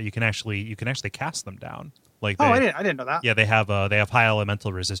damage, but you can actually cast them down. Like I didn't know that. Yeah, they have high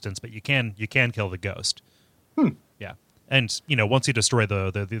elemental resistance, but you can kill the ghost. Yeah, and once you destroy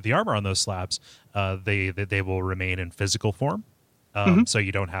the armor on those slabs, they will remain in physical form. So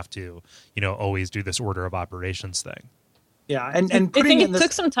you don't have to always do this order of operations thing. Yeah, and I think it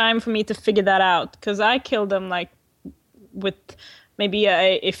took some time for me to figure that out, because I killed them like with maybe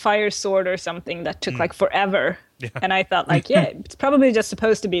a fire sword or something that took like forever. Yeah. And I thought like, it's probably just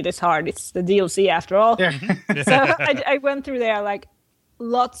supposed to be this hard. It's the DLC after all. Yeah. So I went through there like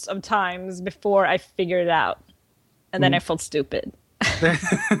lots of times before I figured it out, and then I felt stupid.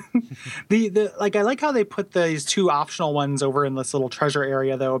 the I like how they put these two optional ones over in this little treasure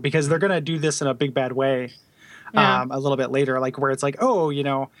area though, because they're gonna do this in a big bad way. A little bit later, like where it's like, oh,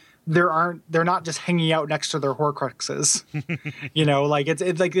 they're not just hanging out next to their Horcruxes. Like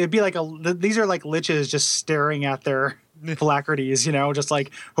it's like it'd be like these are like liches just staring at their phylacteries, just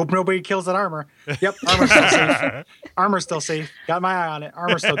like, hope nobody kills that armor. Yep, armor's still safe. Armor's still safe. Got my eye on it.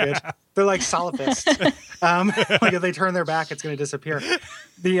 Armor's still good. They're like solid fist. Like if they turn their back, it's going to disappear.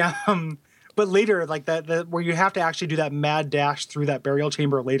 But later, like that where you have to actually do that mad dash through that burial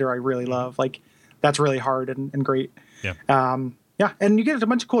chamber later, I really love. Like that's really hard and great. Yeah. Yeah, and you get a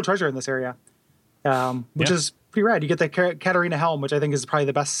bunch of cool treasure in this area, which is pretty rad. You get the Katarina helm, which I think is probably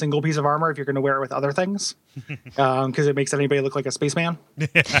the best single piece of armor if you're going to wear it with other things, because it makes anybody look like a spaceman.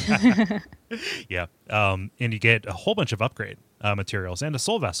 Yeah, and you get a whole bunch of upgrade materials and a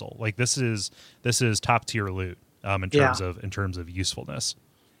soul vessel. Like this is top tier loot in terms of usefulness.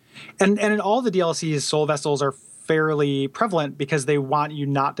 And in all the DLCs, soul vessels are fairly prevalent because they want you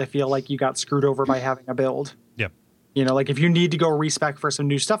not to feel like you got screwed over by having a build. Yep. Like if you need to go respec for some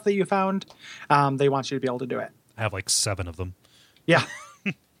new stuff that you found, they want you to be able to do it. I have like 7 of them. Yeah.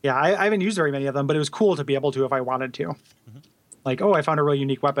 Yeah, I haven't used very many of them, but it was cool to be able to if I wanted to. Mm-hmm. Like, I found a really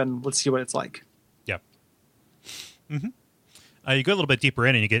unique weapon. Let's see what it's like. Yep. Mm-hmm. You go a little bit deeper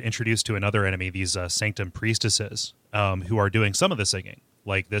in and you get introduced to another enemy, these Sanctum priestesses, who are doing some of the singing.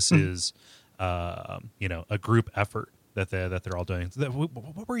 Like this is, a group effort that they're all doing.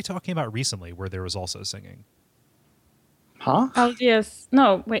 What were you talking about recently where there was also singing? Huh? Aldia's.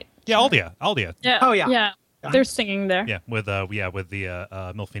 No, wait. Yeah, Aldia. Yeah. Oh, yeah. Yeah. They're singing there. Yeah, with the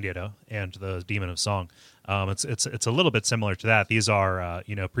Milfindedo and the Demon of Song. It's a little bit similar to that. These are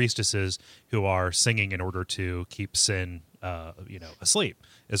priestesses who are singing in order to keep Sin asleep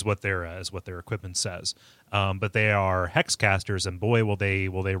is what their equipment says. But they are hex casters, and boy will they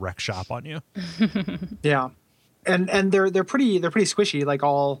wreck shop on you. Yeah, and they're pretty squishy, like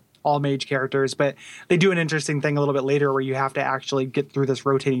all mage characters, but they do an interesting thing a little bit later where you have to actually get through this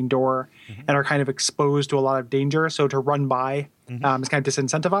rotating door and are kind of exposed to a lot of danger. So to run by is kind of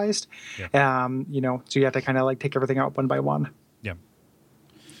disincentivized. Yeah. So you have to kind of like take everything out one by one. Yeah.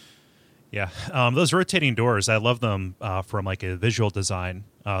 Yeah. Those rotating doors, I love them from like a visual design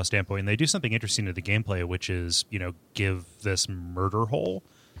standpoint. And they do something interesting to the gameplay, which is, give this murder hole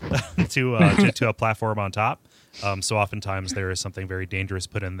to a platform on top. So oftentimes there is something very dangerous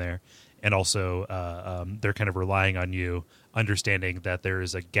put in there. And also they're kind of relying on you understanding that there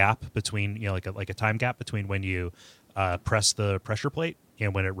is a gap between, like a time gap between when you press the pressure plate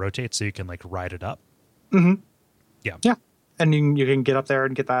and when it rotates so you can like ride it up. Mm-hmm. Yeah. Yeah. And you can get up there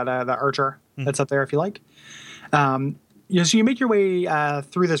and get that archer that's up there if you like. So you make your way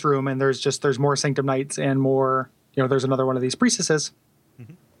through this room and there's more Sanctum Knights and more, there's another one of these priestesses.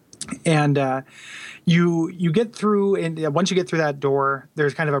 Mm-hmm. And you get through, and once you get through that door,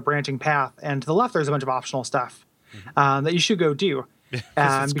 there's kind of a branching path, and to the left there's a bunch of optional stuff that you should go do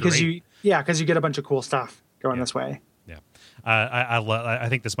because you get a bunch of cool stuff going this way. Yeah, I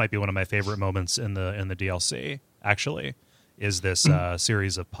think this might be one of my favorite moments in the DLC. Actually, is this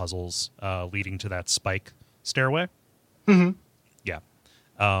series of puzzles leading to that spike stairway? Mm-hmm. Yeah,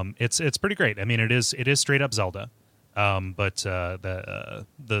 it's pretty great. I mean, it is straight up Zelda. But the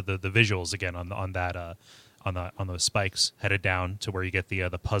visuals again on those spikes headed down to where you get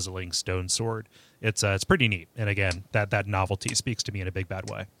the puzzling stone sword. It's pretty neat, and again that novelty speaks to me in a big bad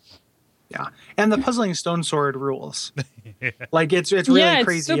way. Yeah, and the puzzling stone sword rules. Like it's really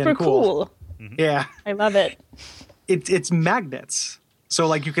crazy super and cool. Mm-hmm. Yeah, I love it. It's magnets. So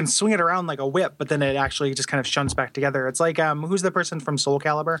like you can swing it around like a whip, but then it actually just kind of shunts back together. It's like who's the person from Soul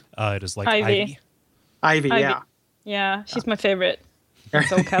Calibur? It is like Ivy. Ivy, yeah. Yeah, she's my favorite in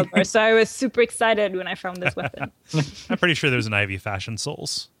Soul Calibur. So I was super excited when I found this weapon. I'm pretty sure there's an Ivy Fashion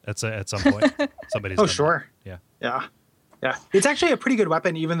Souls at some point. Somebody's Oh, sure. That. Yeah. It's actually a pretty good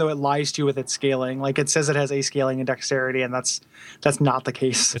weapon, even though it lies to you with its scaling. Like it says it has A scaling and dexterity, and that's not the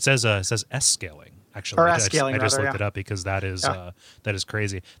case. It says S scaling. Actually, or S scaling. I just looked it up because that is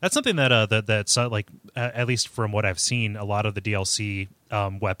crazy. That's something that's like at least from what I've seen, a lot of the DLC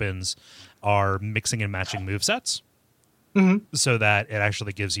weapons are mixing and matching movesets. Mm-hmm. So that it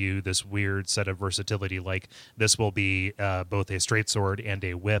actually gives you this weird set of versatility. Like this will be both a straight sword and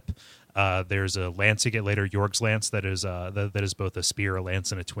a whip. There's a lance you get later, Yorg's lance, that is both a spear, a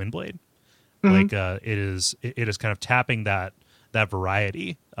lance, and a twin blade. Mm-hmm. Like it is kind of tapping that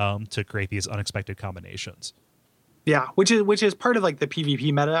variety to create these unexpected combinations. Yeah, which is part of like the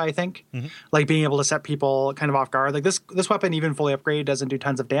PvP meta, I think. Mm-hmm. Like being able to set people kind of off guard. Like this weapon, even fully upgraded, doesn't do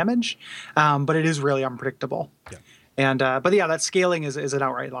tons of damage, but it is really unpredictable. Yeah. And but yeah, that scaling is an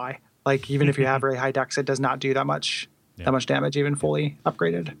outright lie. Like even if you have very high dex, it does not do that much that much damage, even fully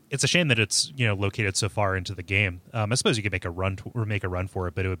upgraded. It's a shame that it's located so far into the game. I suppose you could make a run for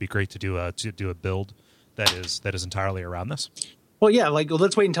it, but it would be great to do a build that is entirely around this. Well, yeah, like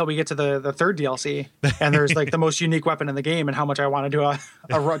let's wait until we get to the third DLC, and there's like the most unique weapon in the game, and how much I want to do a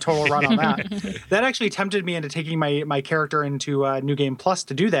total run on that. That actually tempted me into taking my character into New Game Plus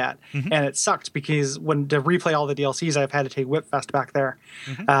to do that, and it sucked because to replay all the DLCs, I've had to take Whipfest back there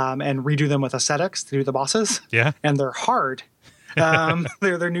and redo them with ascetics to do the bosses. Yeah, and they're hard.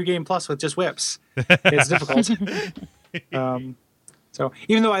 They're New Game Plus with just whips. It's difficult. So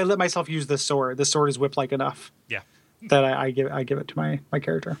even though I let myself use this sword is whip-like enough. Yeah. That I give it to my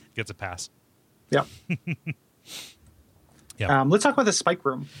character. Gets a pass. Yeah. Yeah. Let's talk about the spike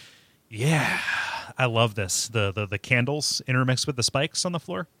room. Yeah, I love this. The candles intermixed with the spikes on the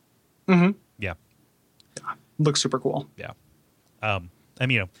floor. Mm-hmm. Yeah. Looks super cool. Yeah. And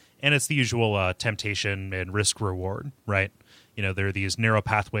it's the usual temptation and risk reward, right? There are these narrow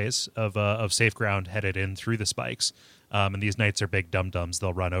pathways of safe ground headed in through the spikes. And these knights are big dum-dums.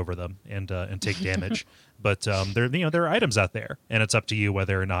 They'll run over them and take damage. But there are items out there, and it's up to you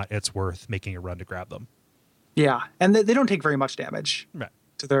whether or not it's worth making a run to grab them. Yeah, and they don't take very much damage. Right.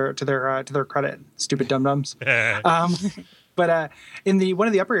 To their credit, stupid dum-dums. But in one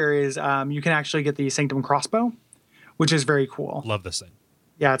of the upper areas, you can actually get the Sanctum crossbow, which is very cool. Love this thing.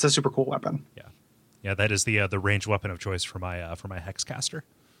 Yeah, it's a super cool weapon. Yeah, that is the ranged weapon of choice for my hexcaster.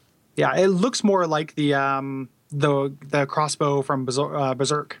 Yeah, it looks more like the crossbow from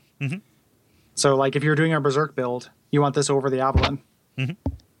Berserk. Mm-hmm. So, like, if you're doing a Berserk build, you want this over the Avalon. Mm-hmm.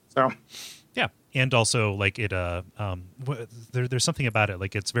 So, yeah, and also like it. There's something about it.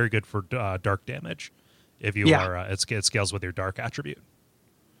 Like it's very good for dark damage. If you are, it scales with your dark attribute.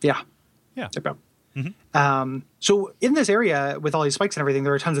 Yeah. Yeah. Mm-hmm. So in this area with all these spikes and everything,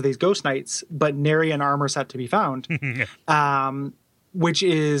 there are tons of these ghost knights, but nary an armor set to be found, which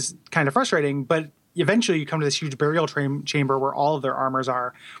is kind of frustrating. But eventually you come to this huge burial chamber where all of their armors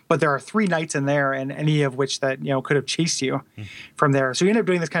are, but there are 3 knights in there, and any of which that could have chased you from there. So you end up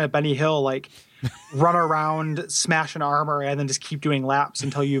doing this kind of Benny Hill, like run around, smash an armor, and then just keep doing laps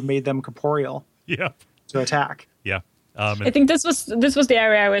until you've made them corporeal. Yeah. To attack. Yeah. I think this was the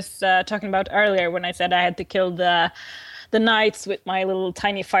area I was talking about earlier when I said I had to kill the knights with my little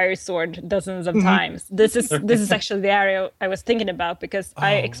tiny fire sword dozens of times. This is actually the area I was thinking about, because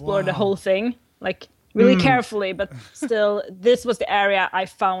I explored the whole thing like really carefully, but still this was the area I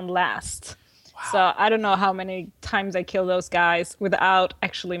found last. Wow. So I don't know how many times I kill those guys without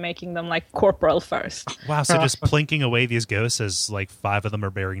actually making them like corporal first. Wow, so just plinking away these ghosts as like 5 of them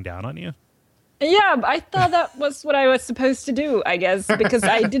are bearing down on you? Yeah, I thought that was what I was supposed to do, I guess, because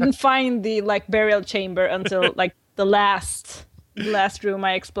I didn't find the like burial chamber until like the last room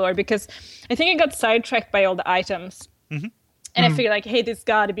I explored, because I think I got sidetracked by all the items. Mm-hmm. And I figured like, hey, there's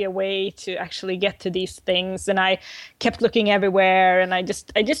got to be a way to actually get to these things. And I kept looking everywhere, and I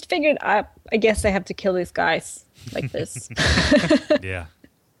just figured I guess I have to kill these guys like this. Yeah.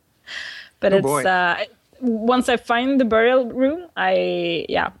 But once I find the burial room,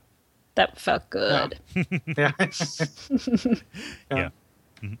 that felt good. Yeah. Yeah.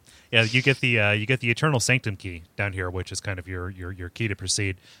 Mm-hmm. Yeah, you get the Eternal Sanctum key down here, which is kind of your key to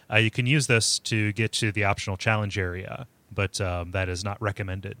proceed. You can use this to get to the optional challenge area, but that is not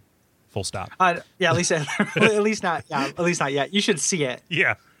recommended. Full stop. At least not yet. You should see it.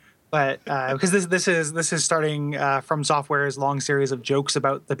 Yeah. But because this is starting From Software's long series of jokes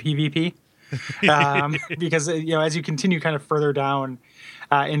about the PvP. Because as you continue kind of further down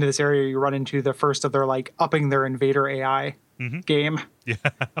into this area, you run into the first of their like upping their invader AI game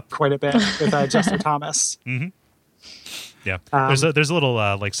quite a bit with Jester Thomas. Mm-hmm. Yeah, there's a little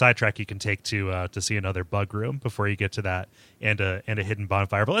like sidetrack you can take to see another bug room before you get to that, and a hidden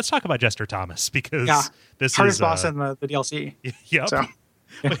bonfire. But let's talk about Jester Thomas, because this hardest is boss in the DLC. Yep. So,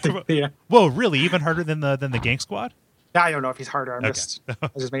 yeah. Whoa, really? Even harder than the Gang Squad? I don't know if he's harder. I was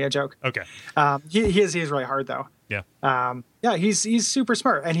just making a joke. Okay. He is really hard though. Yeah. He's super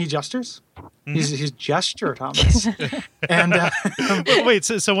smart, and he gestures. Mm-hmm. He's Gesture Thomas. And wait,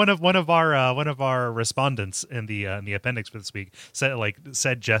 so one of our respondents in the appendix for this week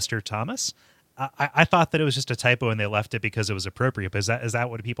said Gesture Thomas. I thought that it was just a typo and they left it because it was appropriate. But is that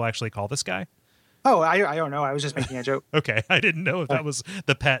what people actually call this guy? Oh, I don't know. I was just making a joke. Okay, I didn't know if that was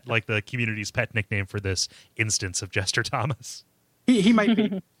the pet, like the community's pet nickname for this instance of Jester Thomas. He might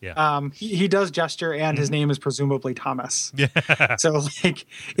be. Yeah. He does gesture, and his name is presumably Thomas. Yeah. So like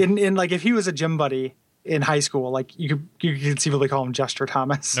in like if he was a gym buddy in high school, like you could conceivably call him Gesture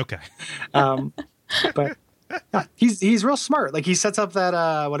Thomas. Okay. But yeah, he's real smart. Like he sets up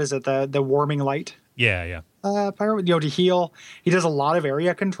that what is it, the warming light Yeah. to heal. He does a lot of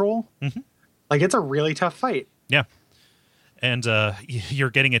area control. Like, it's a really tough fight. Yeah. And you're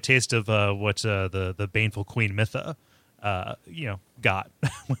getting a taste of what the baneful Queen Mytha, got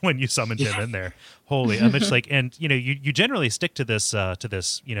when you summoned him in there. Holy, I'm just like, and you generally stick to this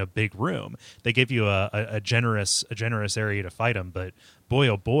big room. They give you a generous area to fight him, but boy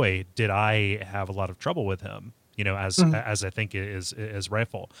oh boy, did I have a lot of trouble with him. As I think is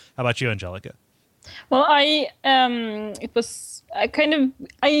rightful. How about you, Angelica? Well, I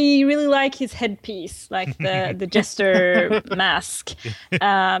really like his headpiece, like the jester mask.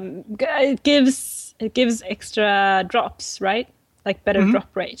 It gives extra drops, right? Like better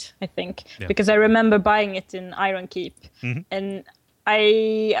drop rate, I think, because I remember buying it in Iron Keep, and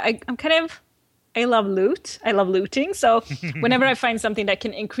I love loot. I love looting. So whenever I find something that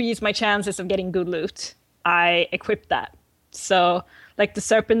can increase my chances of getting good loot, I equip that. So like the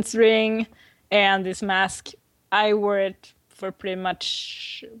Serpent's Ring and this mask, I wore it for pretty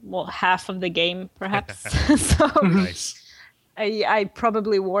much half of the game, perhaps. So Nice. I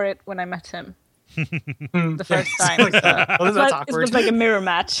probably wore it when I met him the first time. That's awkward. It was like a mirror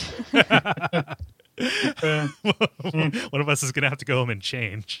match. One of us is gonna have to go home and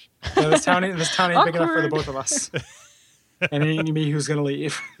change. This town ain't big enough for the both of us. And it ain't me who's gonna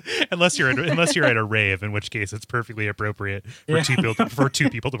leave. unless you're at a rave, in which case it's perfectly appropriate for two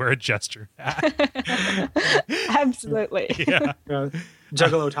people to wear a jester hat. Absolutely. Yeah.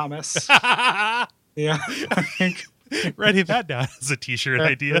 Juggalo Thomas. Yeah. Writing that down as a t-shirt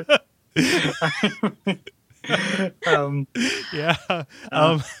idea.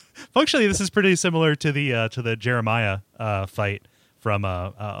 Functionally, this is pretty similar to the Jeremiah fight from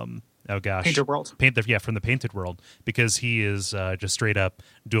Painted World. From the Painted World, because he is just straight up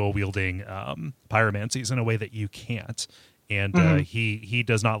dual wielding pyromancies in a way that you can't, and he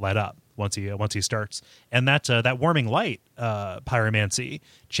does not let up once he starts. And that warming light pyromancy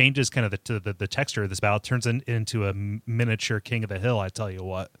changes kind of the texture of this battle, turns into a miniature King of the Hill. I tell you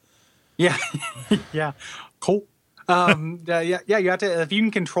what. Yeah, yeah, cool. You have to, if you can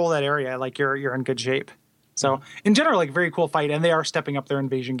control that area, like you're in good shape. So in general, like very cool fight, and they are stepping up their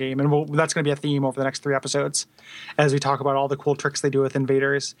invasion game, and that's going to be a theme over the next 3 episodes as we talk about all the cool tricks they do with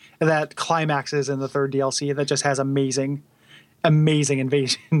invaders. And that climaxes in the 3rd DLC that just has amazing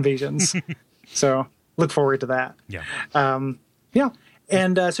invasions. So look forward to that. Yeah.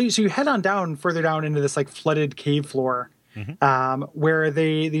 And so you head on down further down into this like flooded cave floor. Where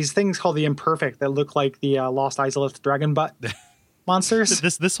these things called the Imperfect that look like the Lost Izalith dragon butt monsters.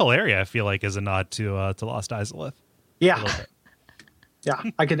 This whole area I feel like is a nod to Lost Izalith. Yeah, yeah,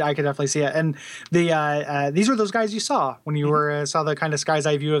 I could definitely see it. And these were those guys you saw when you saw the kind of sky's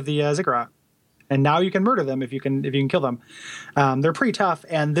eye view of the Ziggurat. And now you can murder them if you can kill them. They're pretty tough,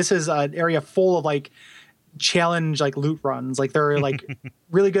 and this is an area full of like challenge like loot runs. Like there are like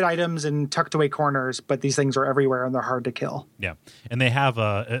really good items in tucked away corners, but these things are everywhere and they're hard to kill. Yeah, and they have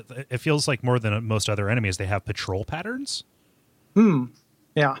it feels like more than most other enemies, they have patrol patterns.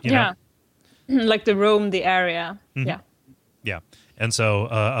 Yeah. You know? Like to roam the area. Yeah, and so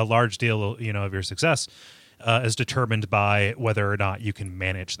a large deal of your success is determined by whether or not you can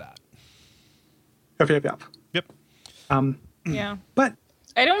manage that. Yep. Yeah, but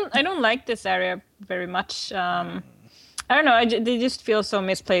I don't like this area very much. I don't know. They just feel so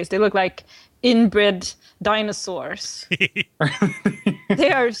misplaced. They look like inbred dinosaurs.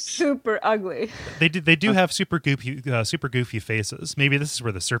 They are super ugly. They do have super goofy faces. Maybe this is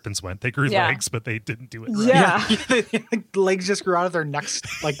where the serpents went. They grew legs, but they didn't do it right. Yeah. Legs just grew out of their necks.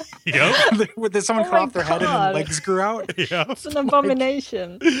 Like, someone cut off their head and then legs grew out. Yeah. It's an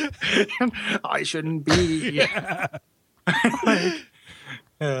abomination. I shouldn't be. Yeah.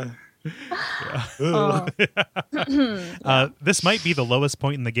 This might be the lowest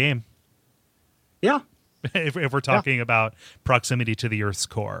point in the game. Yeah. If we're talking about proximity to the Earth's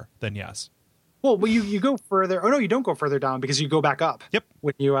core, then yes. Well, you go further. Oh no, you don't go further down because you go back up. Yep.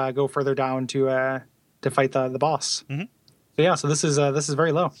 When you go further down to fight the boss. So this is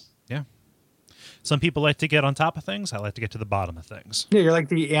very low. Yeah. Some people like to get on top of things. I like to get to the bottom of things. Yeah, you're like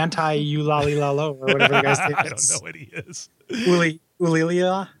the anti-Ulali-Lalo or whatever the guy's name is. I don't know what he is.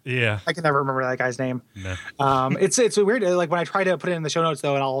 Ulilia? Yeah. I can never remember that guy's name. No. It's weird. Like when I try to put it in the show notes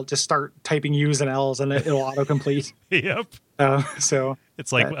though, and I'll just start typing U's and L's and it'll autocomplete. Yep. So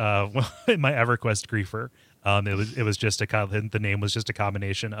it's like in my EverQuest griefer, it was just the name was just a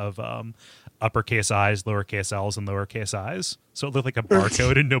combination of uppercase I's, lowercase L's, and lowercase I's. So it looked like a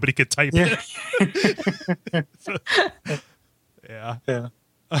barcode and nobody could type it. Yeah.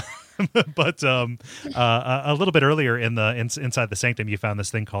 But a little bit earlier inside the sanctum, you found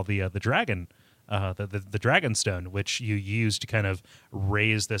this thing called the dragon the Dragonstone, which you use to kind of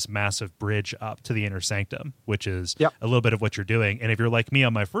raise this massive bridge up to the Inner Sanctum, which is a little bit of what you're doing. And if you're like me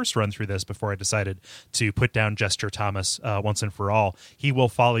on my first run through this, before I decided to put down Jester Thomas once and for all, he will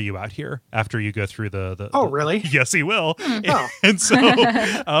follow you out here after you go through the really? Yes, he will. And so,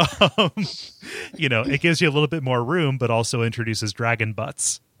 it gives you a little bit more room, but also introduces dragon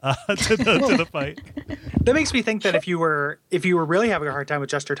butts to the fight. That makes me think that if you were really having a hard time with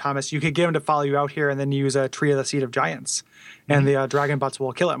Jester Thomas, you could get him to follow you out here and then use a Tree of the Seed of Giants, and the dragon butts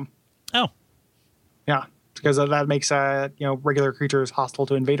will kill him. Oh, yeah, because that makes regular creatures hostile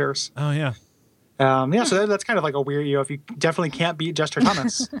to invaders. Oh yeah. So that's kind of like a weird, if you definitely can't beat Jester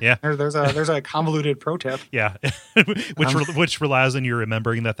Thomas. Yeah. There's a convoluted pro tip. Yeah. which relies on you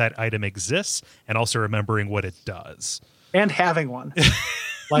remembering that item exists and also remembering what it does. And having one.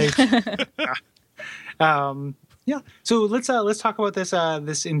 So let's talk about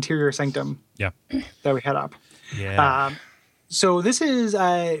this interior sanctum. Yeah. That we head up. Yeah. So this is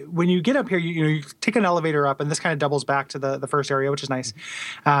when you get up here, you take an elevator up, and this kind of doubles back to the first area, which is nice.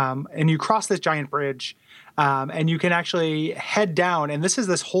 And you cross this giant bridge, and you can actually head down. And this is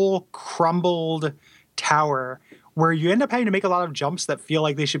this whole crumbled tower where you end up having to make a lot of jumps that feel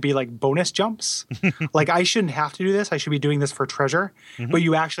like they should be like bonus jumps. Like, I shouldn't have to do this. I should be doing this for treasure. Mm-hmm. But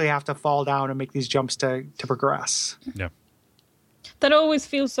you actually have to fall down and make these jumps to progress. Yeah. That always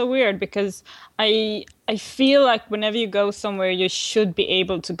feels so weird, because I feel like whenever you go somewhere, you should be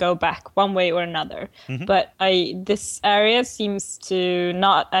able to go back one way or another. Mm-hmm. But this area seems to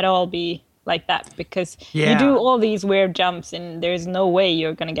not at all be like that, because you do all these weird jumps and there's no way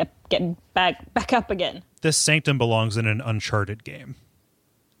you're going to get back up again. This sanctum belongs in an Uncharted game.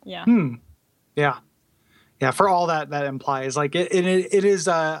 Yeah. Yeah. Yeah, for all that implies. Like, it is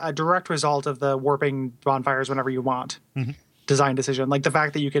a direct result of the warping bonfires whenever you want. Mm-hmm. Design decision. Like, the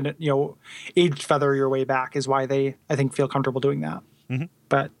fact that you can, age feather your way back is why they, I think, feel comfortable doing that. Mm-hmm.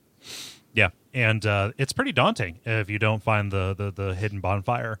 But yeah, and it's pretty daunting if you don't find the hidden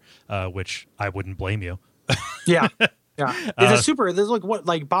bonfire, which I wouldn't blame you. Yeah. Yeah. It's there's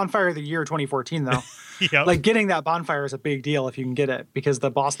like bonfire of the year 2014 though. Yep. Like, getting that bonfire is a big deal if you can get it, because the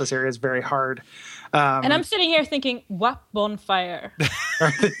boss of this area is very hard. And I'm sitting here thinking, what bonfire?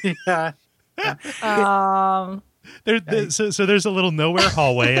 Yeah. So there's a little nowhere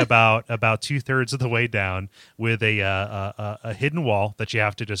hallway about 2/3 of the way down, with a hidden wall that you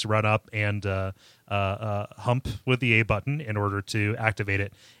have to just run up and hump with the A button in order to activate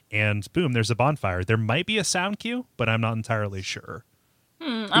it. And boom, there's a bonfire. There might be a sound cue, but I'm not entirely sure.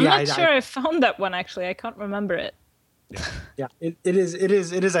 I'm not sure I found that one, actually. I can't remember it. Yeah, it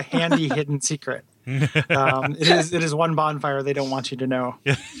is a handy hidden secret. It is one bonfire they don't want you to know.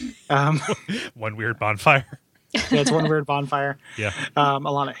 Yeah. One weird bonfire. Yeah, it's one weird bonfire. Yeah.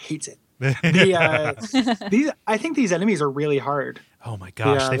 Alana hates it. I think these enemies are really hard. Oh my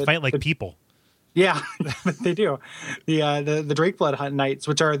gosh, they fight like people. Yeah, they do. The Drakeblood Knights,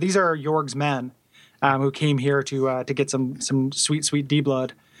 these are Jorg's men, who came here to get some sweet D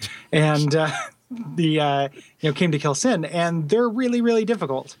blood, and came to kill Sin, and they're really, really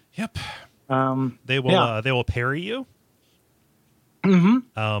difficult. Yep. They will parry you.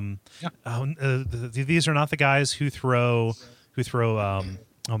 Mm-hmm. These are not the guys who throw.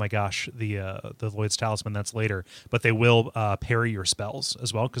 Oh my gosh, the Lloyd's Talisman, that's later, but they will parry your spells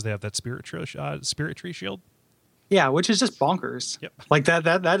as well, because they have that spirit tree shield. Yeah, which is just bonkers. Yep. Like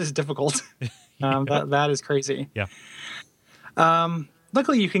that is difficult. That is crazy. Yeah.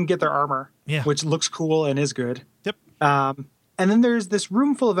 Luckily, you can get their armor, which looks cool and is good. Yep. And then there's this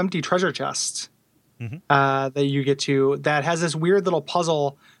room full of empty treasure chests. Mm-hmm. That you get to, that has this weird little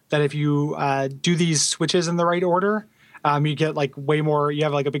puzzle that if you do these switches in the right order, you get like way more. You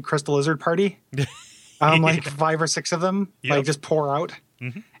have like a big crystal lizard party, like 5 or 6 of them, like just pour out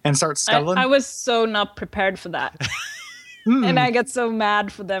and start scuttling. I was so not prepared for that, and I got so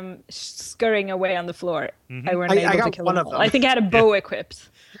mad for them scurrying away on the floor. Mm-hmm. I weren't able to kill them all. I think I had a bow equipped.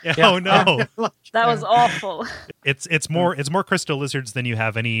 Yeah. Oh no, that was awful. It's more crystal lizards than you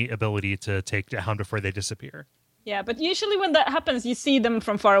have any ability to take down before they disappear. Yeah, but usually when that happens, you see them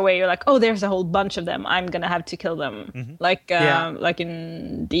from far away. You're like, oh, there's a whole bunch of them. I'm gonna have to kill them. Mm-hmm. Like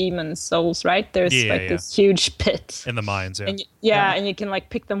in Demon's Souls, right? There's this huge pit in the mines. And you can like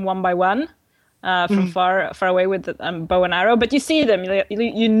pick them one by one from far away with the bow and arrow. But you see them,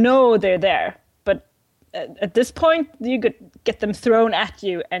 you know they're there. But at this point, you could get them thrown at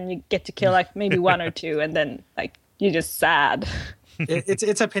you, and you get to kill like maybe 1 or 2, and then like you're just sad.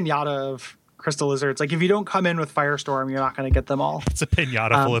 It's a pinata of crystal lizards. Like if you don't come in with Firestorm, you're not going to get them all. It's a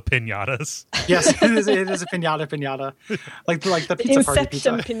pinata full of pinatas. Yes, it is a pinata, like the pizza party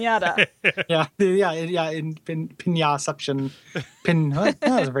pizza. Pinata. Yeah, in Pinyaception, what?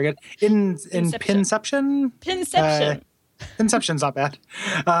 That was very good. In Pinception. Pinception's not bad.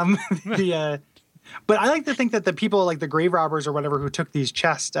 But I like to think that the people like the grave robbers or whatever who took these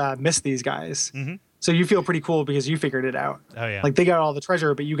chests missed these guys. Mm-hmm. So you feel pretty cool because you figured it out. Oh yeah, like they got all the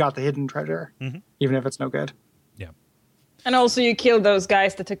treasure, but you got the hidden treasure, even if it's no good. Yeah. And also you kill those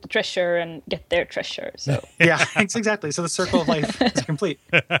guys that took the treasure and get their treasure. So yeah, exactly. So the circle of life is complete.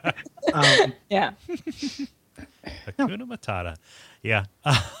 Yeah. Hakuna Matata. Yeah.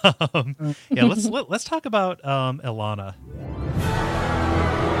 Yeah. Let's talk about Ilana.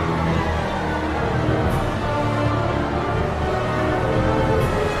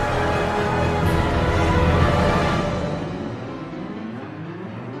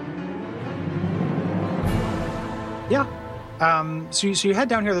 Yeah. So you head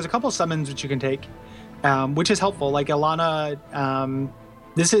down here. There's a couple summons which you can take, which is helpful. Like Ilana,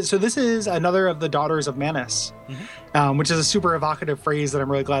 this is another of the daughters of Manus, which is a super evocative phrase that I'm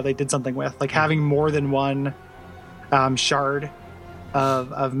really glad they did something with. Like having more than one shard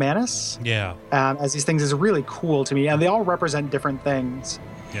of Manus, as these things is really cool to me, and they all represent different things.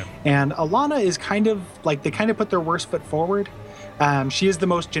 Yeah. And Ilana is kind of like they kind of put their worst foot forward. She is the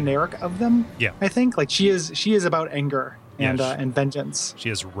most generic of them. Yeah, I think like she is about anger and vengeance. She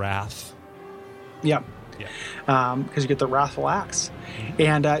has wrath. Yeah, because you get the wrathful axe,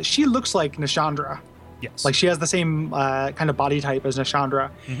 and she looks like Nishandra. Yes, like she has the same kind of body type as Nishandra,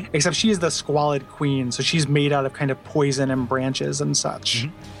 except she is the squalid queen, so she's made out of kind of poison and branches and such.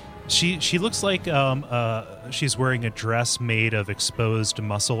 She looks like she's wearing a dress made of exposed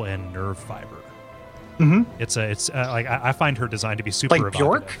muscle and nerve fiber. It's like I find her design to be super like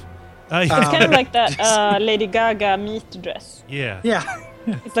Bjork. It's kind of like that Lady Gaga meat dress. Yeah.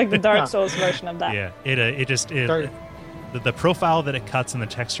 It's like the Dark Souls version of that. Yeah. The profile that it cuts and the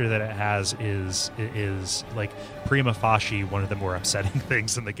texture that it has is like prima facie one of the more upsetting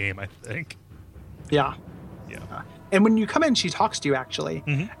things in the game, I think. Yeah. And when you come in, she talks to you. Actually,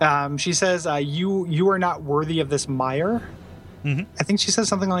 she says, "You are not worthy of this mire." I think she says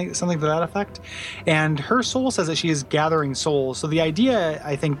something to that effect. And her soul says that she is gathering souls. So the idea,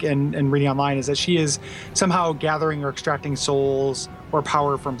 I think, in reading online, is that she is somehow gathering or extracting souls or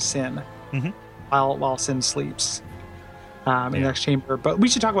power from sin while sin sleeps in the next chamber. But we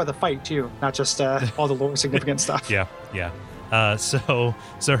should talk about the fight too, not just all the lore significant stuff. Yeah. So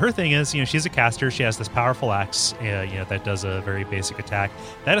her thing is, she's a caster. She has this powerful axe, that does a very basic attack.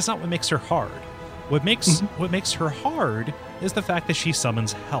 That is not what makes her hard. What makes her hard is the fact that she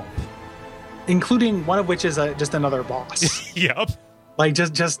summons help, including one of which is just another boss. Yep, like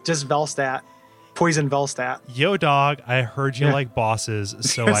just Velstadt, poison Velstadt. Yo, dog, I heard you like bosses,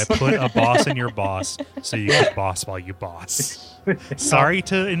 so I put a boss in your boss so you can boss while you boss. Sorry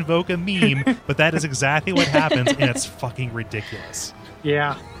to invoke a meme, but that is exactly what happens, and it's fucking ridiculous.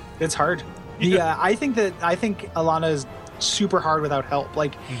 Yeah, it's hard. I think Ilana is super hard without help.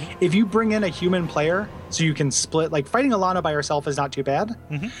 Like if you bring in a human player so you can split, like fighting Ilana by herself is not too bad.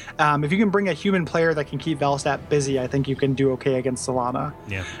 If you can bring a human player that can keep Velstadt busy, I think you can do okay against Ilana.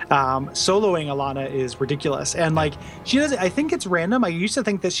 Soloing Ilana is ridiculous, and like she does, I think it's random. I used to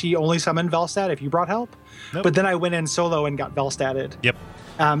think that she only summoned Velstadt if you brought help, but then I went in solo and got Velstatted.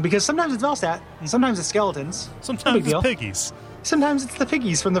 Because sometimes it's Velstadt, sometimes it's skeletons, sometimes it's piggies, sometimes it's the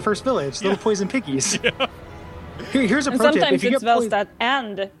piggies from the first village, little poison piggies. Here's a pro tip. Sometimes it's Velstadt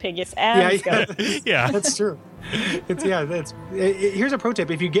and piggies and skeletons. That's true. Here's a pro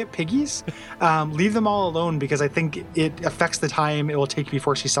tip. If you get piggies, leave them all alone because I think it affects the time it will take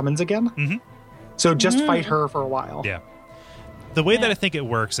before she summons again. So just fight her for a while. The way that I think it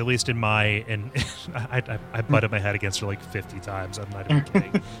works, at least in my, and I butted my head against her like 50 times. I'm not even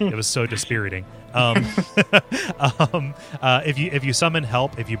kidding. It was so dispiriting. If you summon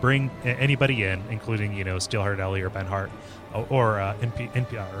help, if you bring anybody in, including Steelheart Ellie or Ben Hart, or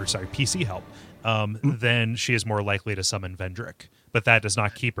PC help, then she is more likely to summon Vendrick. But that does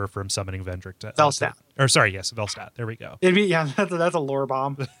not keep her from summoning Vendrick to Velstadt. Velstadt. There we go. That's a lore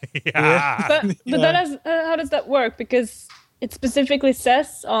bomb. But how does that work? Because it specifically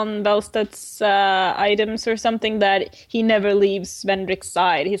says on Velstadt's items or something that he never leaves Vendrick's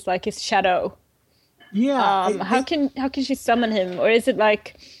side. He's like his shadow. How can she summon him, or is it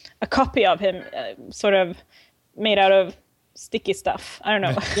like a copy of him, sort of made out of sticky stuff? I don't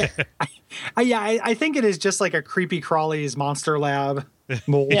know. I think it is just like a creepy crawly's Monster Lab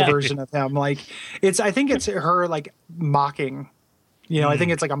mold version of him. Like I think it's her like mocking You know, I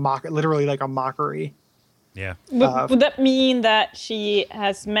think it's like literally like a mockery. Yeah. Would that mean that she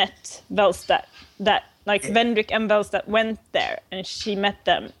has met Velstadt? That like Vendrick and Velstadt went there and she met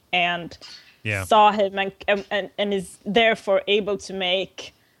them and saw him and is therefore able to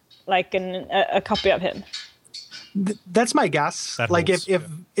make like a copy of him. That's my guess. Like if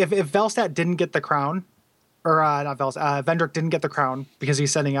Velstadt didn't get the crown, or not Velstadt, Vendrick didn't get the crown because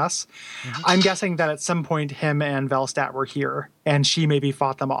he's sending us. I'm guessing that at some point him and Velstadt were here and she maybe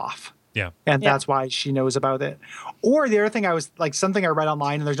fought them off. Yeah. And that's why she knows about it. Or the other thing something I read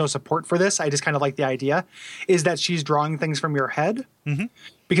online, and there's no support for this, I just kind of like the idea, is that she's drawing things from your head.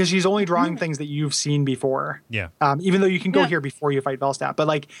 Because she's only drawing things that you've seen before. Yeah. Even though you can go here before you fight Velstadt. But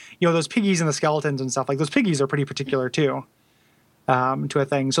like, you know, those piggies and the skeletons and stuff, like those piggies are pretty particular too, to a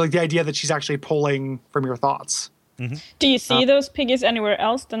thing. So like the idea that she's actually pulling from your thoughts. Do you see those piggies anywhere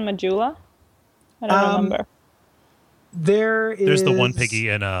else than Majula? I don't remember. There's the one piggy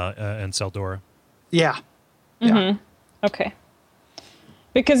in Seldora. Yeah. Yeah. Okay.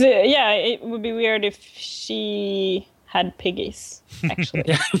 Because it would be weird if she had piggies, actually.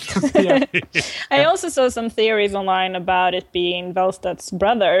 I also saw some theories online about it being Velstadt's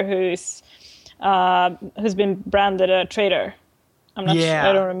brother who's been branded a traitor. I'm not sure,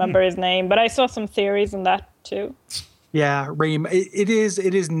 I don't remember his name, but I saw some theories on that too. Yeah, Raim. It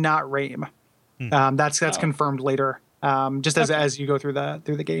is not Raim. That's confirmed later. Just as you go through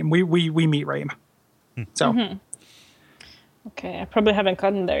the game, we meet Raim. So okay, I probably haven't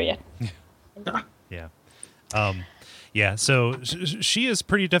gotten there yet. Yeah. So she is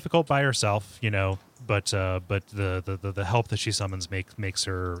pretty difficult by herself, you know, but the help that she summons makes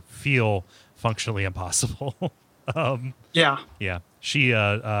her feel functionally impossible. Yeah. She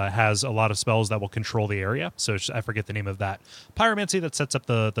has a lot of spells that will control the area. So I forget the name of that pyromancy that sets up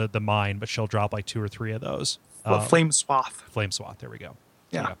the mine, but she'll drop like 2 or 3 of those. Flame Swath. Flame Swath. There we go.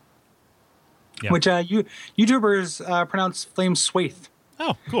 Yeah. Which YouTubers pronounce Flame Swath.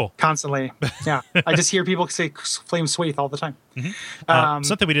 Oh, cool. Constantly. Yeah. I just hear people say Flame Swath all the time.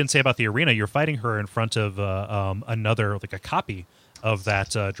 Something we didn't say about the arena, you're fighting her in front of another, like a copy of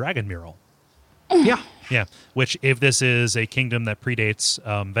that dragon mural. Yeah. Yeah. Which, if this is a kingdom that predates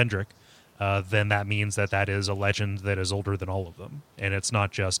Vendrick, then that means that is a legend that is older than all of them. And it's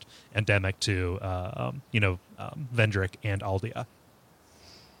not just endemic to, Vendrick and Aldia.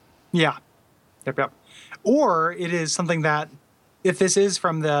 Yeah. Yep. Or it is something that, if this is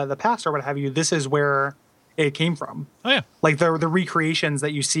from the past or what have you, this is where it came from. Oh, yeah. Like the recreations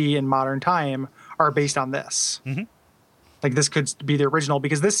that you see in modern time are based on this. Like this could be the original,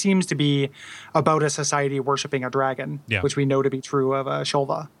 because this seems to be about a society worshiping a dragon, which we know to be true of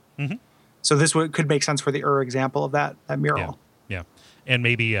Shulva. So this could make sense for the example of that mural. Yeah. And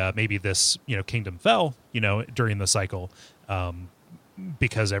maybe this, kingdom fell, during the cycle,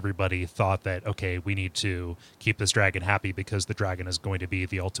 because everybody thought that, okay, we need to keep this dragon happy because the dragon is going to be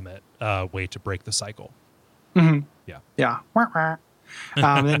the ultimate way to break the cycle. Yeah.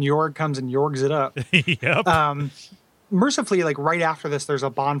 Then Yorg comes and Yorgs it up. Yep. Mercifully, like right after this, there's a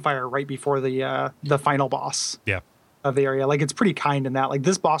bonfire right before the final boss. Yeah. Of the area. Like, it's pretty kind in that. Like,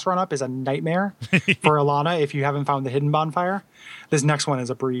 this boss run up is a nightmare for Alana if you haven't found the hidden bonfire. This next one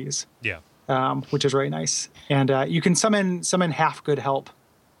is a breeze. Yeah. Which is really nice. And you can summon half good help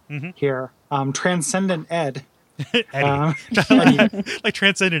here. Transcendent Ed. Eddie. Like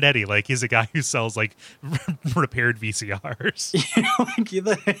Transcendent Eddie. Like, he's a guy who sells, like, repaired VCRs.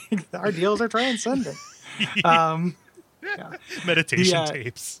 Our deals are transcendent. Meditation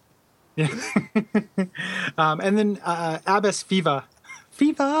tapes. Yeah. And then Abbess Fiva,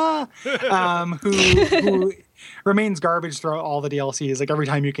 who remains garbage throughout all the DLCs. Like, every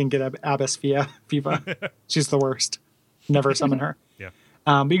time you can get Abbess Fiva, she's the worst. Never summon her. Yeah.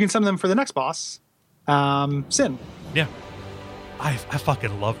 But you can summon them for the next boss, Sin. Yeah. I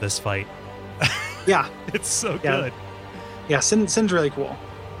fucking love this fight. Yeah. It's so good. Yeah, Sin's really cool.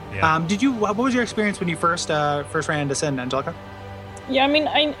 Yeah. What was your experience when you first ran into Sin, Angelica? Yeah, I mean,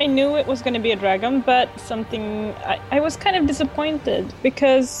 I knew it was going to be a dragon, but I was kind of disappointed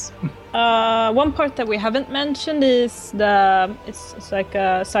because one part that we haven't mentioned is it's like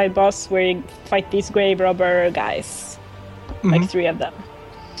a side boss where you fight these grave robber guys, like 3 of them.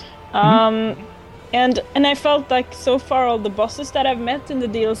 And I felt like so far all the bosses that I've met in the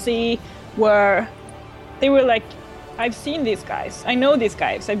DLC were like, I've seen these guys, I know these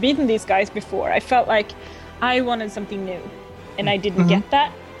guys, I've beaten these guys before. I felt like I wanted something new. And I didn't get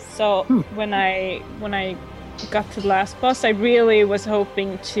that. So when I got to the last boss, I really was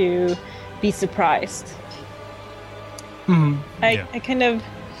hoping to be surprised. I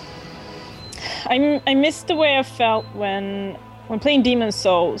missed the way I felt when when playing Demon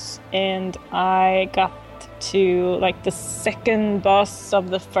Souls, and I got to like the second boss of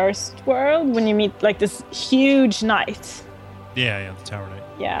the first world when you meet like this huge knight. Yeah, the Tower Knight.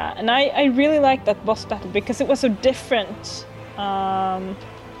 Yeah, and I really liked that boss battle because it was so different. I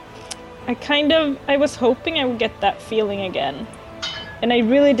was hoping I would get that feeling again. And I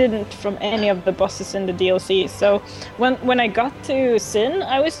really didn't from any of the bosses in the DLC. So when I got to Sin,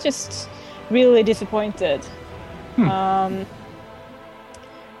 I was just really disappointed.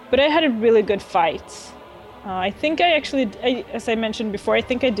 But I had a really good fight. I think as I mentioned before, I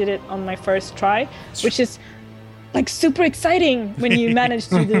think I did it on my first try, which is like super exciting when you manage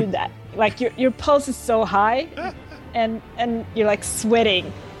to do that. Like your pulse is so high, and you're like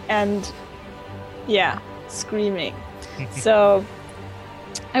sweating and screaming. So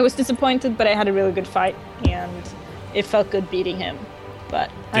I was disappointed, but I had a really good fight, and it felt good beating him. But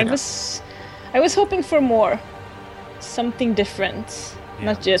I was hoping for more, something different.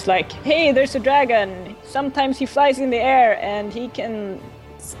 Not just like, hey, there's a dragon. Sometimes he flies in the air and he can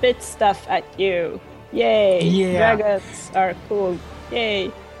spit stuff at you. Yay! Yeah. Dragons are cool.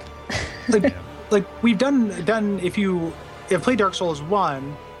 Yay! like we've done. If you play Dark Souls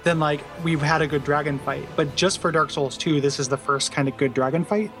 1, then like we've had a good dragon fight. But just for Dark Souls 2, this is the first kind of good dragon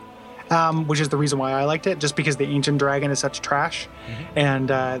fight. Which is the reason why I liked it, just because the ancient dragon is such trash, and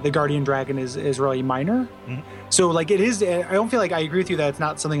the guardian dragon is really minor. So like it is, I don't feel like I agree with you that it's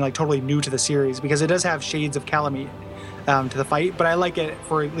not something like totally new to the series, because it does have shades of Calamite to the fight, but I like it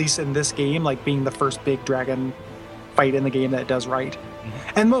for, at least in this game, like being the first big dragon fight in the game that it does right.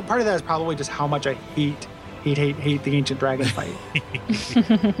 And part of that is probably just how much I hate the ancient dragon fight.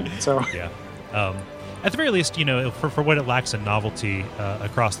 So yeah. At the very least, for what it lacks in novelty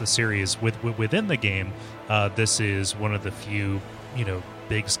across the series within the game, this is one of the few,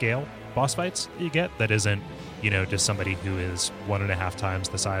 big scale boss fights you get that isn't, just somebody who is 1.5 times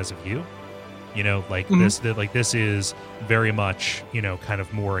the size of you. This is very much, kind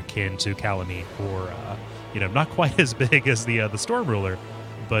of more akin to Calamite, or not quite as big as the Storm Ruler,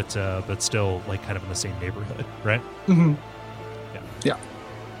 but still like kind of in the same neighborhood, right? Yeah.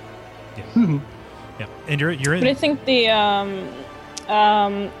 Yeah, and you're in. But I think the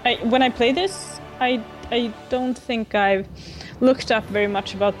when I play this, I don't think I've looked up very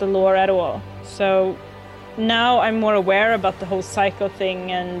much about the lore at all. So now I'm more aware about the whole cycle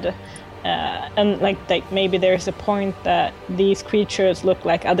thing, and like maybe there's a point that these creatures look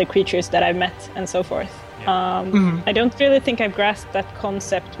like other creatures that I've met and so forth. Yeah. I don't really think I've grasped that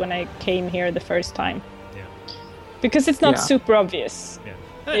concept when I came here the first time. Yeah. Because it's not super obvious. Yeah.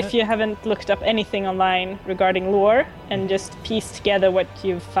 If you haven't looked up anything online regarding lore and just pieced together what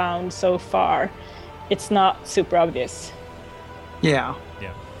you've found so far, it's not super obvious. Yeah.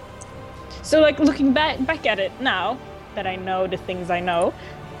 So, like, looking back at it now that I know the things I know,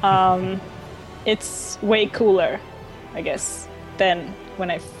 it's way cooler, I guess, than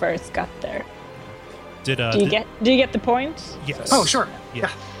when I first got there. Do you get the point? Yes. Oh, sure.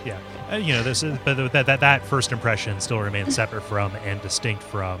 Yeah. This is, but that first impression still remains separate from and distinct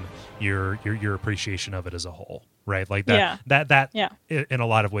from your appreciation of it as a whole, right? Like that in a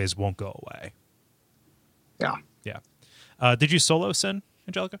lot of ways won't go away. Yeah. Did you solo Sin,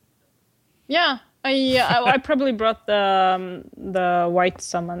 Angelica? Yeah, I probably brought the white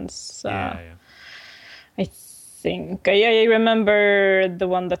summons. I think I remember the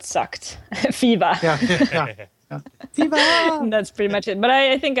one that sucked, Fiva. Yeah. Fiva. That's pretty much it. But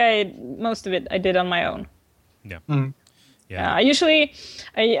I think most of it I did on my own. Yeah. I usually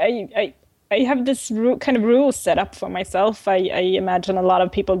I have this kind of rule set up for myself. I imagine a lot of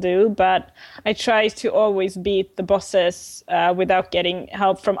people do, but I try to always beat the bosses without getting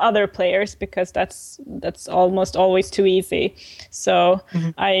help from other players, because that's almost always too easy. So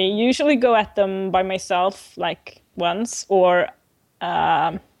I usually go at them by myself, like once, or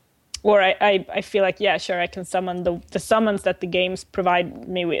I feel like, yeah, sure, I can summon the summons that the games provide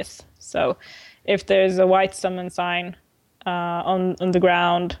me with. So if there's a white summon sign on the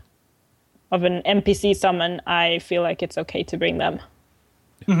ground of an NPC summon, I feel like it's okay to bring them.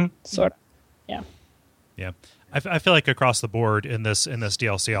 Sort of. Yeah. I feel like across the board in this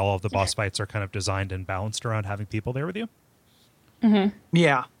DLC, all of the boss fights are kind of designed and balanced around having people there with you.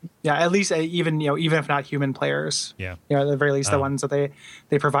 Yeah. At least even if not human players. Yeah. At the very least, the ones that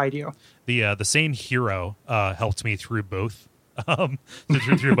they provide you. The same hero helped me through both.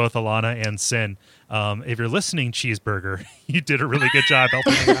 Through both Alana and Sin. If you're listening, Cheeseburger, you did a really good job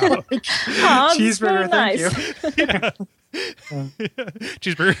helping me out. Cheeseburger, thank you.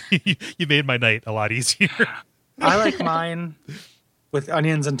 Cheeseburger, you made my night a lot easier. I like mine with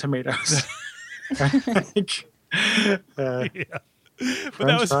onions and tomatoes. Yeah. But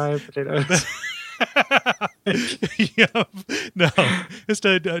French fries, potatoes. Yeah, no, just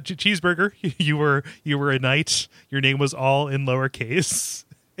a cheeseburger. You were a knight. Your name was all in lowercase,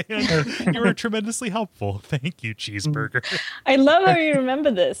 and you were tremendously helpful. Thank you, cheeseburger. I love how you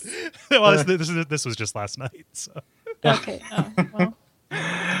remember this. Well, this was just last night. So. Okay. Oh,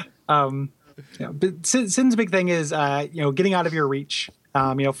 well. But Sin's big thing is, getting out of your reach.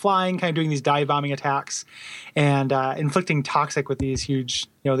 Flying, kind of doing these dive bombing attacks, and inflicting toxic with these huge,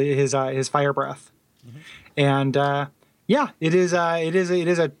 his fire breath. Mm-hmm. And it is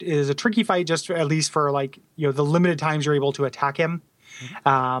a tricky fight, just at least for the limited times you're able to attack him.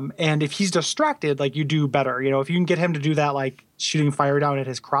 Mm-hmm. And if he's distracted, you do better. If you can get him to do that, shooting fire down at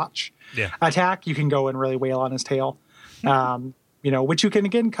his crotch attack, you can go and really wail on his tail. Which you can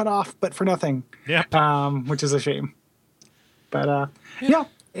again cut off, but for nothing. Yeah. Which is a shame. But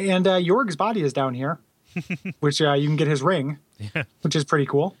and Jorg's body is down here, which you can get his ring, which is pretty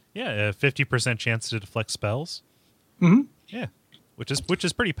cool. Yeah, a 50% chance to deflect spells. Mm-hmm. Yeah, which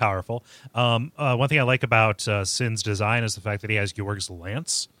is pretty powerful. One thing I like about Sin's design is the fact that he has Jorg's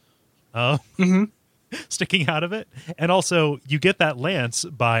lance sticking out of it, and also you get that lance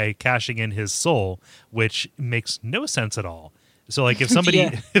by cashing in his soul, which makes no sense at all. So, if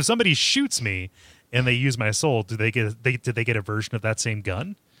somebody shoots me and they use my soul, did they get a version of that same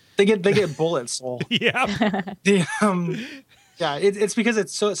gun? They get bullet soul. Yeah. It's because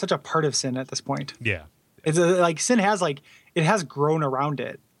it's such a part of Sin at this point. Yeah. It's Sin has it has grown around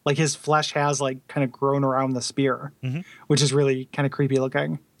it. His flesh has kind of grown around the spear, which is really kind of creepy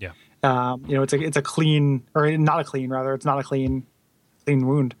looking. Yeah. It's a clean, or not a clean, rather. It's not a clean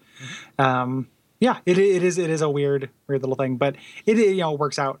wound. Mm-hmm. It is a weird little thing, but it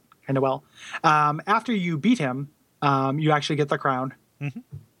works out kind of well. After you beat him, you actually get the crown,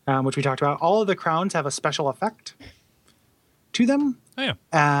 which we talked about. All of the crowns have a special effect to them. Oh,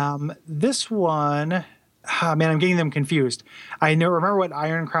 yeah. This one, I'm getting them confused. Remember what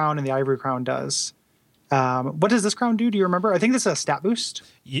Iron Crown and the Ivory Crown does. What does this crown do? Do you remember? I think this is a stat boost.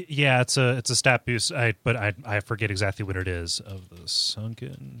 Yeah, it's a stat boost. But I forget exactly what it is. Of the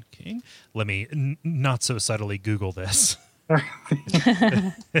Sunken King. Let me not so subtly Google this.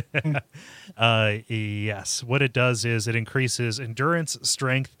 Yes, what it does is it increases endurance,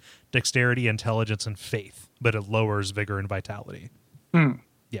 strength, dexterity, intelligence, and faith, but it lowers vigor and vitality.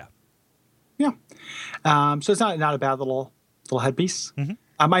 Yeah. So it's not a bad little headpiece. Mm-hmm.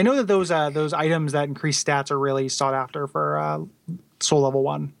 I know that those items that increase stats are really sought after for Soul Level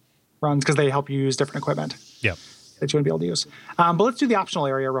 1 runs, because they help you use different equipment. Yeah. That you wouldn't be able to use. But let's do the optional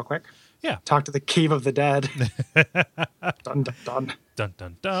area real quick. Yeah. Talk to the Cave of the Dead. Dun, dun, dun. Dun,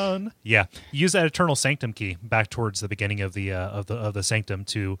 dun, dun. Yeah. Use that Eternal Sanctum key back towards the beginning of the sanctum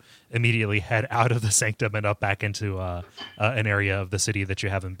to immediately head out of the sanctum and up back into an area of the city that you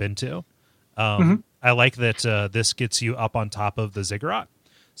haven't been to. I like that this gets you up on top of the ziggurat.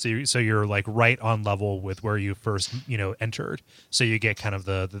 So you're right on level with where you first entered. So you get kind of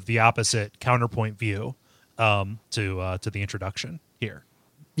the opposite counterpoint view to the introduction here.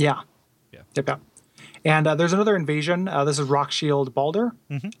 Yeah. Yep. And there's another invasion. This is Rock Shield Balder.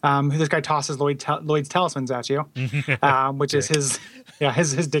 Who this guy tosses Lloyd's talismans at you, which is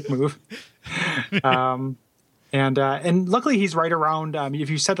his dick move. And luckily he's right around. If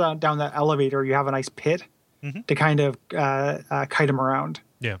you set down that elevator, you have a nice pit to kind of kite him around.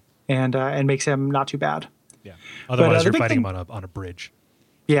 Yeah. And makes him not too bad. Yeah. Otherwise, you're fighting him on a bridge.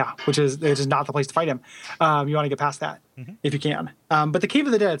 Yeah, which is not the place to fight him. You want to get past that if you can. But the Cave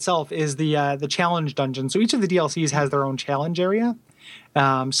of the Dead itself is the challenge dungeon. So each of the DLCs has their own challenge area,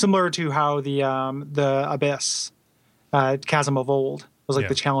 similar to how the Abyss, Chasm of Old, was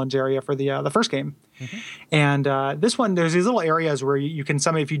the challenge area for the first game. And this one, there's these little areas where you can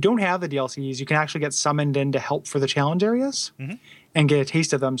summon. If you don't have the DLCs, you can actually get summoned in to help for the challenge areas and get a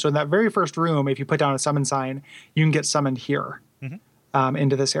taste of them. So in that very first room, if you put down a summon sign, you can get summoned here.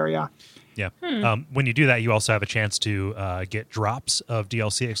 Into this area. Yeah. When you do that, you also have a chance to get drops of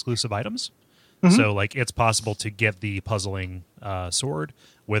DLC exclusive items. So it's possible to get the puzzling sword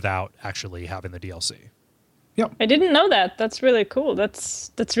without actually having the DLC. Yep. I didn't know that. That's really cool.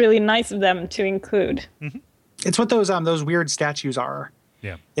 That's really nice of them to include. It's what those weird statues are.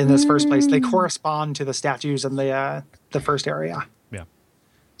 Yeah. In this first place, they correspond to the statues in the first area. Yeah.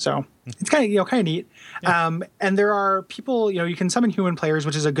 So it's kind of neat. Yeah. And there are people, you can summon human players,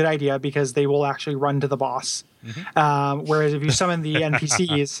 which is a good idea because they will actually run to the boss. Whereas if you summon the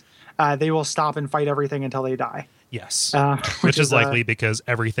NPCs, they will stop and fight everything until they die. Yes. Which is likely because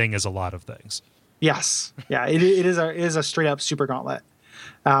everything is a lot of things. Yes. Yeah. It is a straight up super gauntlet.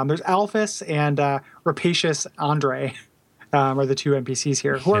 There's Alphys and Rapacious Andre are the two NPCs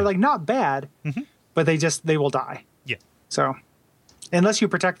here who are like not bad, but they will die. Yeah. So unless you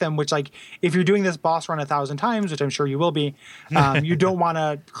protect them, which like if you're doing this boss run 1,000 times, which I'm sure you will be, you don't want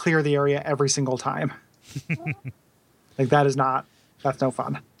to clear the area every single time. Like that's no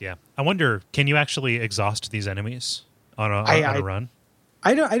fun. Yeah. I wonder, can you actually exhaust these enemies on a run?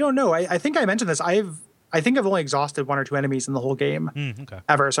 I don't know. I think I mentioned this. I think I've only exhausted 1 or 2 enemies in the whole game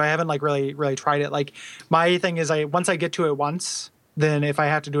ever. So I haven't like really tried it. Like my thing is once I get to it once, then if I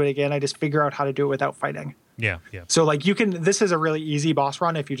have to do it again, I just figure out how to do it without fighting. Yeah. So like this is a really easy boss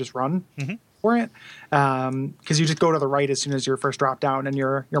run if you just run for it. Cause you just go to the right as soon as your first drop down and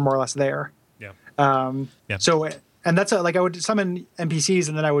you're more or less there. Yeah. So, and that's like, I would summon NPCs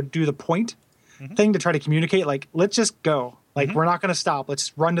and then I would do the point thing to try to communicate. Like, let's just go. Like, we're not going to stop.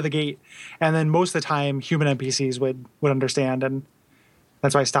 Let's run to the gate. And then most of the time, human NPCs would understand. And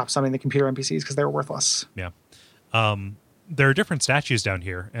that's why I stopped summoning the computer NPCs because they were worthless. Yeah. There are different statues down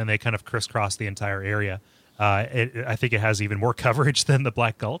here, and they kind of crisscross the entire area. I think it has even more coverage than the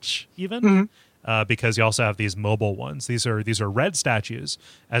Black Gulch, even, because you also have these mobile ones. These are red statues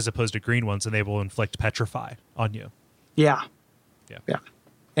as opposed to green ones, and they will inflict petrify on you. Yeah.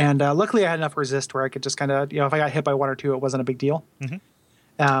 And luckily, I had enough resist where I could just kind of, if I got hit by 1 or 2, it wasn't a big deal.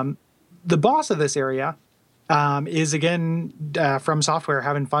 The boss of this area is, again, From Software,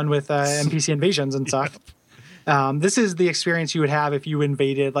 having fun with NPC invasions and stuff. This is the experience you would have if you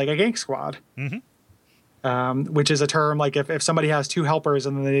invaded, like, a gank squad, which is a term, like, if somebody has 2 helpers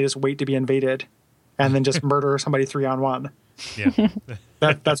and then they just wait to be invaded and then just murder somebody 3-on-1. Yeah.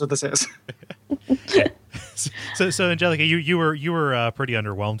 That's what this is. So Angelica, you were pretty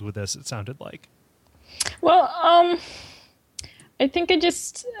underwhelmed with this. It sounded like. Well, I think I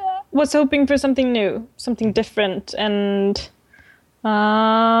just was hoping for something new, something different, and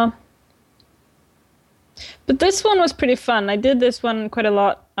but this one was pretty fun. I did this one quite a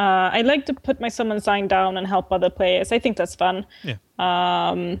lot. I like to put my summon sign down and help other players. I think that's fun. Yeah.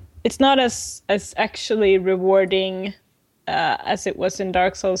 It's not as actually rewarding as it was in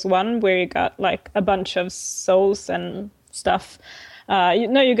Dark Souls 1, where you got like a bunch of souls and stuff.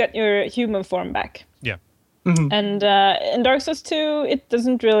 You got your human form back. Yeah. And in Dark Souls 2, it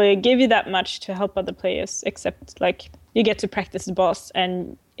doesn't really give you that much to help other players, except like you get to practice the boss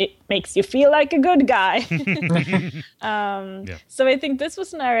and it makes you feel like a good guy. So I think this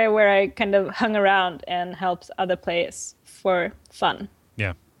was an area where I kind of hung around and helped other players for fun.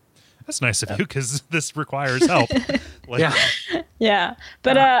 Yeah. That's nice of you, because this requires help. Yeah.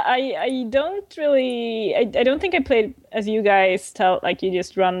 But I don't really... I don't think I played as you guys tell, like you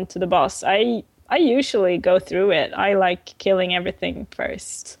just run to the boss. I usually go through it. I like killing everything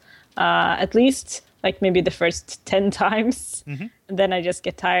first. At least like maybe the first 10 times. And then I just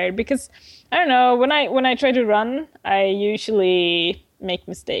get tired. Because, I don't know, when I try to run, I usually make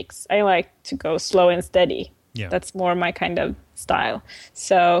mistakes. I like to go slow and steady. Yeah. That's more my kind of style.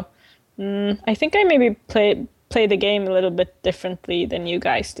 So... I think I maybe play the game a little bit differently than you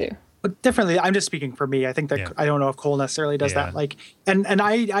guys do. But differently, I'm just speaking for me. I think that I don't know if Cole necessarily does that. Like, and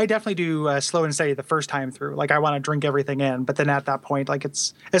I definitely do slow and steady the first time through. Like, I want to drink everything in, but then at that point, like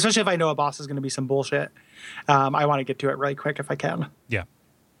it's especially if I know a boss is going to be some bullshit, I want to get to it really quick if I can. Yeah.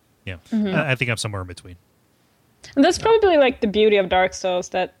 I think I'm somewhere in between. And that's probably like the beauty of Dark Souls,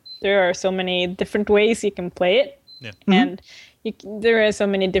 that there are so many different ways you can play it, and there are so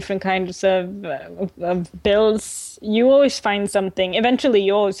many different kinds of builds. You always find something. Eventually,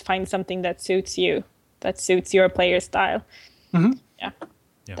 you always find something that suits you, that suits your player style. Yeah.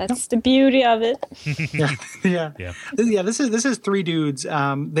 That's the beauty of it. Yeah. This is 3 dudes.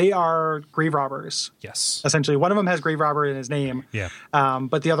 They are grave robbers. Yes. Essentially, one of them has grave robber in his name. Yeah.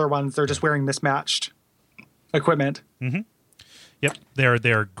 But the other ones, they're just wearing mismatched equipment. Yep.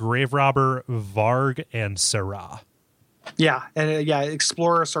 They're grave robber, Varg, and Sarah. Yeah, and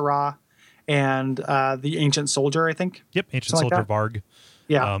Explorer Sarah and the Ancient Soldier, I think. Yep, Ancient Soldier like Varg.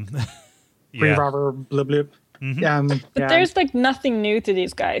 Yeah. Grave robber, blip blip. But there's like nothing new to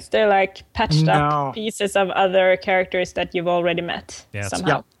these guys. They're like patched up pieces of other characters that you've already met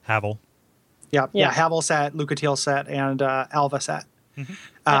somehow. Havel. Yeah. Havel set, Lucatiel set, and Alva set.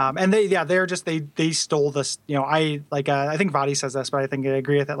 And they stole this. I think Vadi says this, but I think I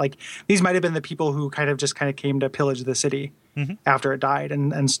agree with it. Like, these might have been the people who kind of came to pillage the city after it died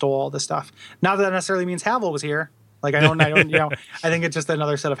and stole all this stuff. Not that necessarily means Havel was here. Like, I don't, I think it's just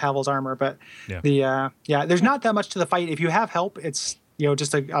another set of Havel's armor. But there's not that much to the fight. If you have help, it's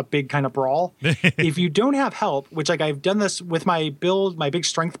just a big kind of brawl. If you don't have help, which like I've done this with my build, my big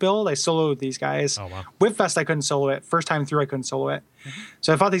strength build, I soloed these guys. Oh, wow. With Vest, I couldn't solo it. First time through, I couldn't solo it.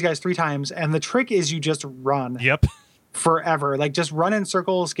 So I fought these guys 3 times, and the trick is you just run. Yep. Forever. Like just run in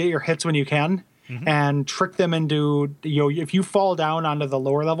circles, get your hits when you can, and trick them into, if you fall down onto the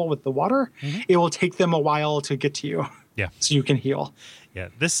lower level with the water, it will take them a while to get to you. Yeah. So you can heal. Yeah.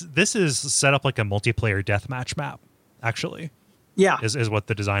 This is set up like a multiplayer deathmatch map, actually. Yeah. Is what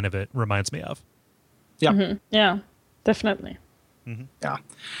the design of it reminds me of. Yeah. Yeah, definitely. Yeah.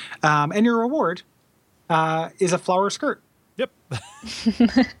 And your reward is a flower skirt. Yep.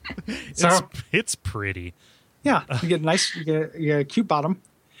 So it's pretty. yeah, you get a cute bottom,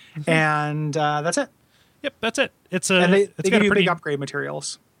 and that's it. Yep, that's it. It's And they it's give you pretty big upgrade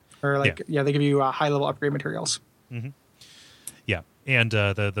materials, or they give you high level upgrade materials. Yeah, and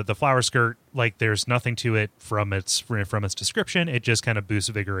the flower skirt, like there's nothing to it from its description. It just kind of boosts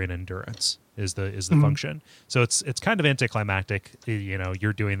vigor and endurance is the function. So it's kind of anticlimactic.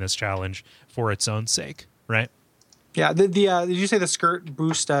 You're doing this challenge for its own sake, right? Yeah. Did you say the skirt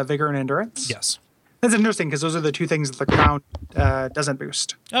boost vigor and endurance? Yes. That's interesting because those are the 2 things that the crown doesn't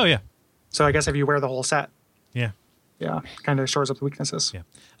boost. Oh yeah. So I guess if you wear the whole set, Yeah. kind of shores up the weaknesses. Yeah.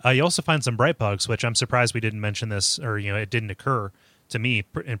 You also find some bright bugs, which I'm surprised we didn't mention this, or it didn't occur to me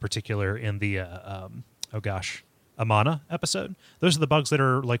in particular in the Amana episode. Those are the bugs that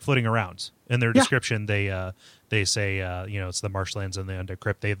are like floating around. In their description, they say it's the marshlands and the undead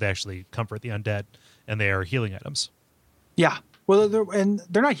crypt. They actually comfort the undead, and they are healing items. Yeah. Well,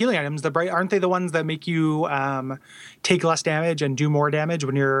 they're not healing items. Aren't they the ones that make you take less damage and do more damage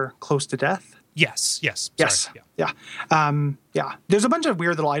when you're close to death? Yes. Sorry. Yeah. There's a bunch of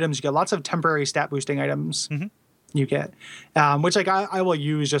weird little items. You get lots of temporary stat boosting items. You get, which like I will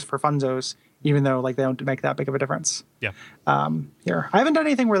use just for funzos, even though like they don't make that big of a difference. Yeah. Here I haven't done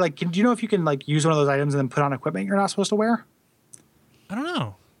anything where like, do you know if you can like use one of those items and then put on equipment you're not supposed to wear? I don't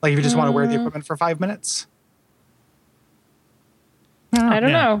know. Like if you just want to wear the equipment for 5 minutes. I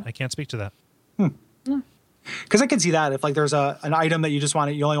don't know. I can't speak to that. Because I can see that if like there's an item that you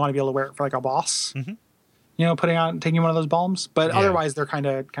only want to be able to wear it for like a boss, taking one of those balms. But otherwise, they're kind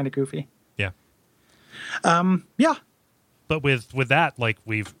of goofy. Yeah. Yeah. But with that, like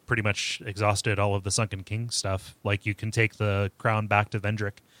we've pretty much exhausted all of the Sunken King stuff. Like you can take the crown back to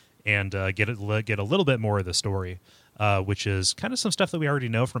Vendrick and get a little bit more of the story. Which is kind of some stuff that we already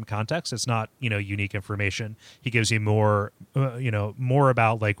know from context. It's not, unique information. He gives you more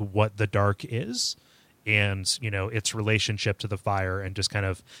about like what the dark is and, its relationship to the fire, and just kind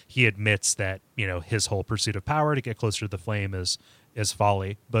of, he admits that, his whole pursuit of power to get closer to the flame is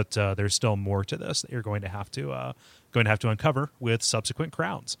folly, but there's still more to this that you're going to have to uncover with subsequent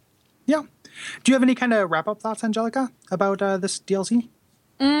crowns. Yeah. Do you have any kind of wrap up thoughts, Angelica, about this DLC?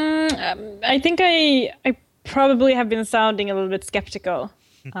 I think I probably have been sounding a little bit skeptical.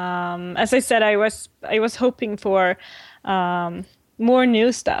 As I said, I was hoping for more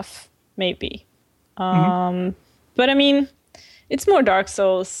new stuff, maybe. But I mean, it's more Dark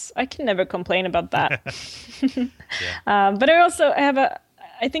Souls. I can never complain about that. But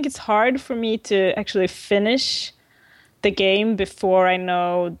I think it's hard for me to actually finish the game before I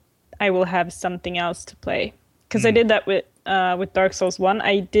know I will have something else to play. Because I did that with Dark Souls 1.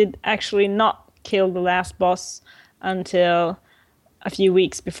 I did actually not kill the last boss until a few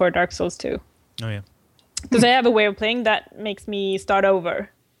weeks before Dark Souls 2. Oh, yeah. Because I have a way of playing that makes me start over.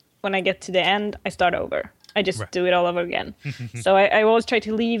 When I get to the end, I start over. I just do it all over again. So I always try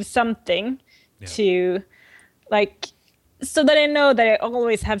to leave something to, like, so that I know that I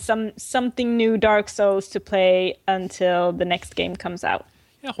always have something new Dark Souls to play until the next game comes out.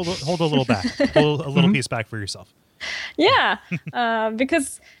 Yeah, hold a little back. Hold a little piece back for yourself. Yeah,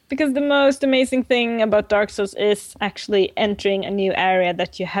 because the most amazing thing about Dark Souls is actually entering a new area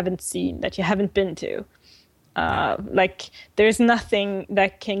that you haven't seen, that you haven't been to. Like, there's nothing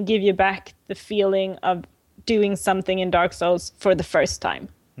that can give you back the feeling of doing something in Dark Souls for the first time.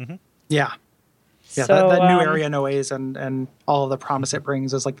 Yeah. Yeah, so, that new area noise and all of the promise it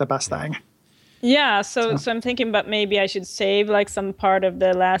brings is like the best thing. Yeah, so I'm thinking about maybe I should save like some part of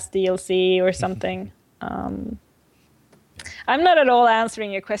the last DLC or something. I'm not at all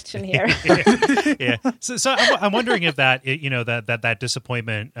answering your question here. Yeah. So I'm wondering if that, that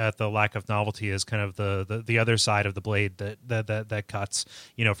disappointment at the lack of novelty is kind of the other side of the blade that cuts,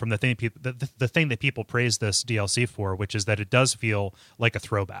 from the thing that people praise this DLC for, which is that it does feel like a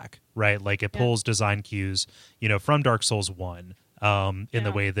throwback, right? Like it pulls design cues, from Dark Souls 1. In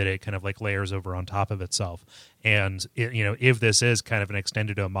the way that it kind of like layers over on top of itself. And, if this is kind of an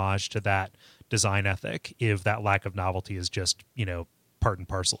extended homage to that design ethic, if that lack of novelty is just, part and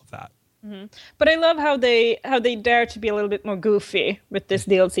parcel of that. But I love how they dare to be a little bit more goofy with this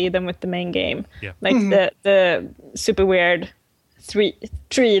DLC than with the main game. Yeah. Like the super weird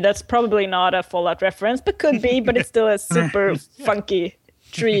tree that's probably not a Fallout reference, but could be, but it's still a super funky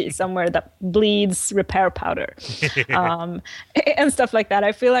tree somewhere that bleeds repair powder, and stuff like that.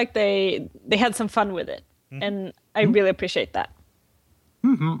 I feel like they had some fun with it, and I really appreciate that.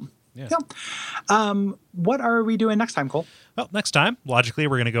 Yeah. What are we doing next time, Cole? Well, next time, logically,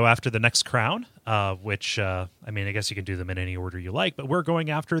 we're going to go after the next crown, which, I guess you can do them in any order you like, but we're going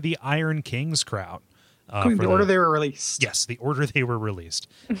after the Iron King's crown. The order they were released. Yes, the order they were released,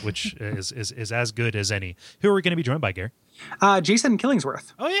 which is as good as any. Who are we going to be joined by, Gary? Jason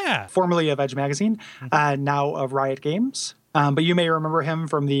Killingsworth. Oh, yeah. Formerly of Edge Magazine, now of Riot Games. But you may remember him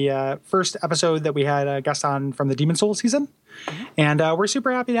from the first episode that we had a guest on from the Demon Souls season. And we're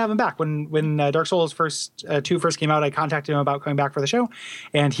super happy to have him back. When Dark Souls two first came out, I contacted him about coming back for the show.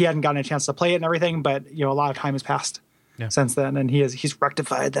 And he hadn't gotten a chance to play it and everything, but a lot of time has passed since then. And he's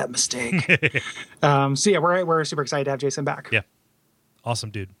rectified that mistake. We're super excited to have Jason back. Yeah.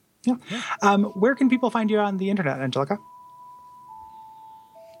 Awesome, dude. Yeah. Where can people find you on the internet, Angelica?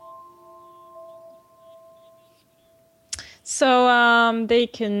 So they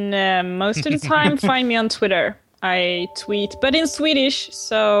can most of the time find me on Twitter. I tweet, but in Swedish,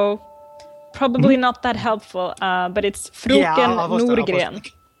 so probably not that helpful. But it's Froken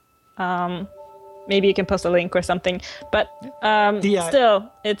Norgren. Maybe you can post a link or something. But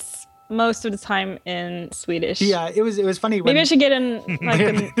still, it's most of the time in Swedish. Yeah, it was funny. Maybe I should get an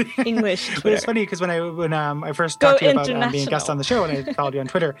English Twitter. But it's funny because when I first talked to you about being a guest on the show and I followed you on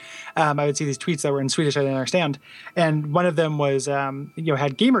Twitter, I would see these tweets that were in Swedish I didn't understand, and one of them was had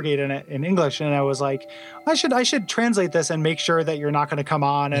Gamergate in it in English, and I was like, I should translate this and make sure that you're not going to come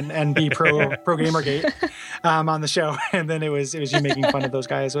on and be pro Gamergate on the show, and then it was you making fun of those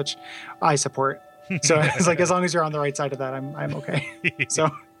guys, which I support. So it's like, as long as you're on the right side of that, I'm okay. So.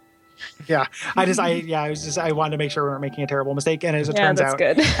 Yeah, I wanted to make sure we weren't making a terrible mistake, and as it turns out,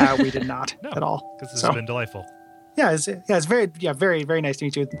 we did not at all. Because this has been delightful. Yeah, it's very, very nice to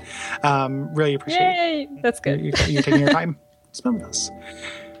meet you. Really appreciate that's good. You taking your time to spend with us.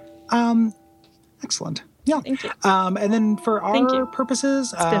 Excellent. Yeah. Thank you. And then for our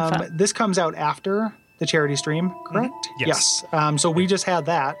purposes, this comes out after the charity stream, correct? Yes. So we just had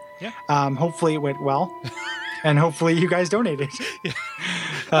that. Yeah. Hopefully it went well. And hopefully you guys donated.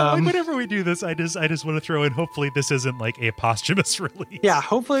 Yeah. Whenever we do this, I just want to throw in, hopefully this isn't like a posthumous release. Yeah,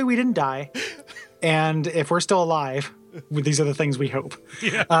 hopefully we didn't die. And if we're still alive, these are the things we hope.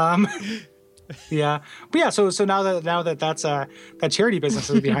 Yeah. Yeah. But yeah, so now that that's that charity business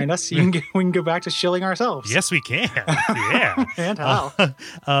is behind us, we can go back to shilling ourselves. Yes, we can. Yeah. And how?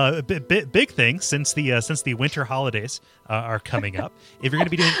 Big thing since the winter holidays are coming up. If you're going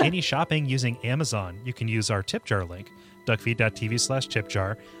to be doing any shopping using Amazon, you can use our tip jar link,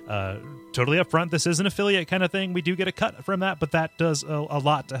 duckfeed.tv/tipjar. Totally upfront, this is an affiliate kind of thing. We do get a cut from that, but that does a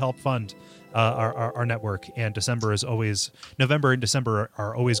lot to help fund our network. And November and December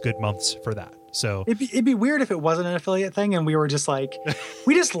are always good months for that. So it'd be weird if it wasn't an affiliate thing and we were just like,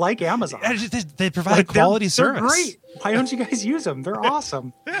 we just like Amazon. They provide quality service. They're great. Why don't you guys use them? They're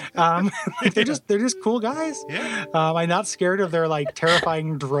awesome. They're just cool guys. Yeah. I'm not scared of their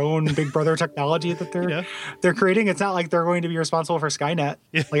terrifying drone Big Brother technology that they're creating. It's not like they're going to be responsible for Skynet.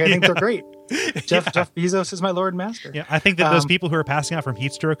 I think they're great. Jeff Bezos is my Lord and Master. Yeah, I think that those people who are passing out from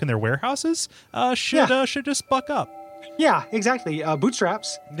heat stroke in their warehouses should just buck up. Yeah, exactly.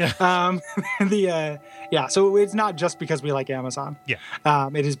 Bootstraps. Yeah. So it's not just because we like Amazon. Yeah.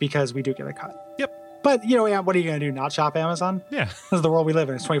 It is because we do get a cut. Yep. But, what are you going to do? Not shop Amazon? Yeah. This is the world we live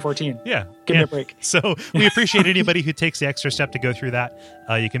in. It's 2014. Yeah. Give me a break. So we appreciate anybody who takes the extra step to go through that.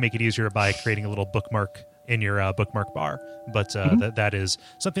 You can make it easier by creating a little bookmark in your bookmark bar. But that is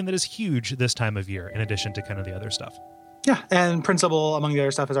something that is huge this time of year, in addition to kind of the other stuff. Yeah, and principal among the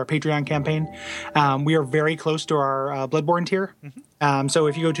other stuff is our Patreon campaign. We are very close to our Bloodborne tier. So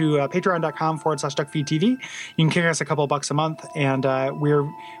if you go to patreon.com/duckfeedtv, you can kick us a couple bucks a month, and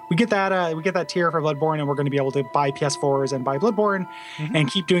we get that tier for Bloodborne, and we're going to be able to buy PS4s and buy Bloodborne, and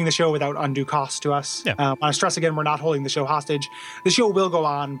keep doing the show without undue cost to us. Yeah. I want to stress again, we're not holding the show hostage. The show will go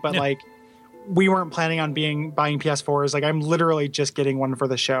on, but we weren't planning on buying PS4s. I'm literally just getting one for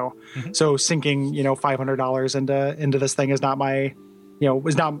the show. So sinking, $500 into this thing is not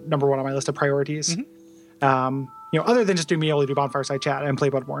was not number one on my list of priorities. Other than just me able to do Bonfireside Chat and play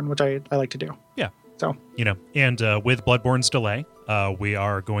Bloodborne, which I like to do. Yeah. So, and with Bloodborne's delay, we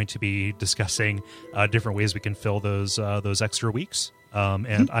are going to be discussing different ways we can fill those extra weeks.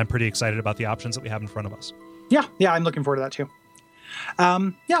 And I'm pretty excited about the options that we have in front of us. Yeah, I'm looking forward to that too.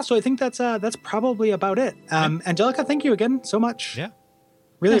 So I think that's probably about it. Angelica, thank you again so much. Yeah.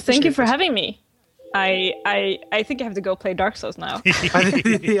 Really, Thank you appreciate for this. having me. I think I have to go play Dark Souls now.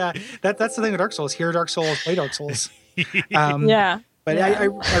 Yeah, that's the thing with Dark Souls. Hear Dark Souls, play Dark Souls. Yeah. But Yeah.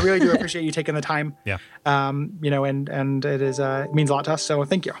 I really do appreciate you taking the time. Yeah. And it is it means a lot to us. So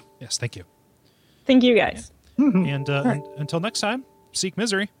thank you. Yes, thank you. Thank you guys. And until next time, seek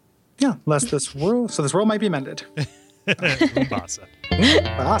misery. Yeah, lest this world might be mended. Umbasa.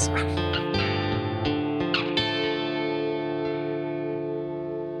 Awesome.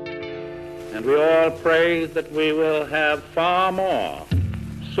 And we all pray that we will have far more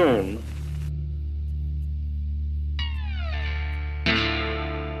soon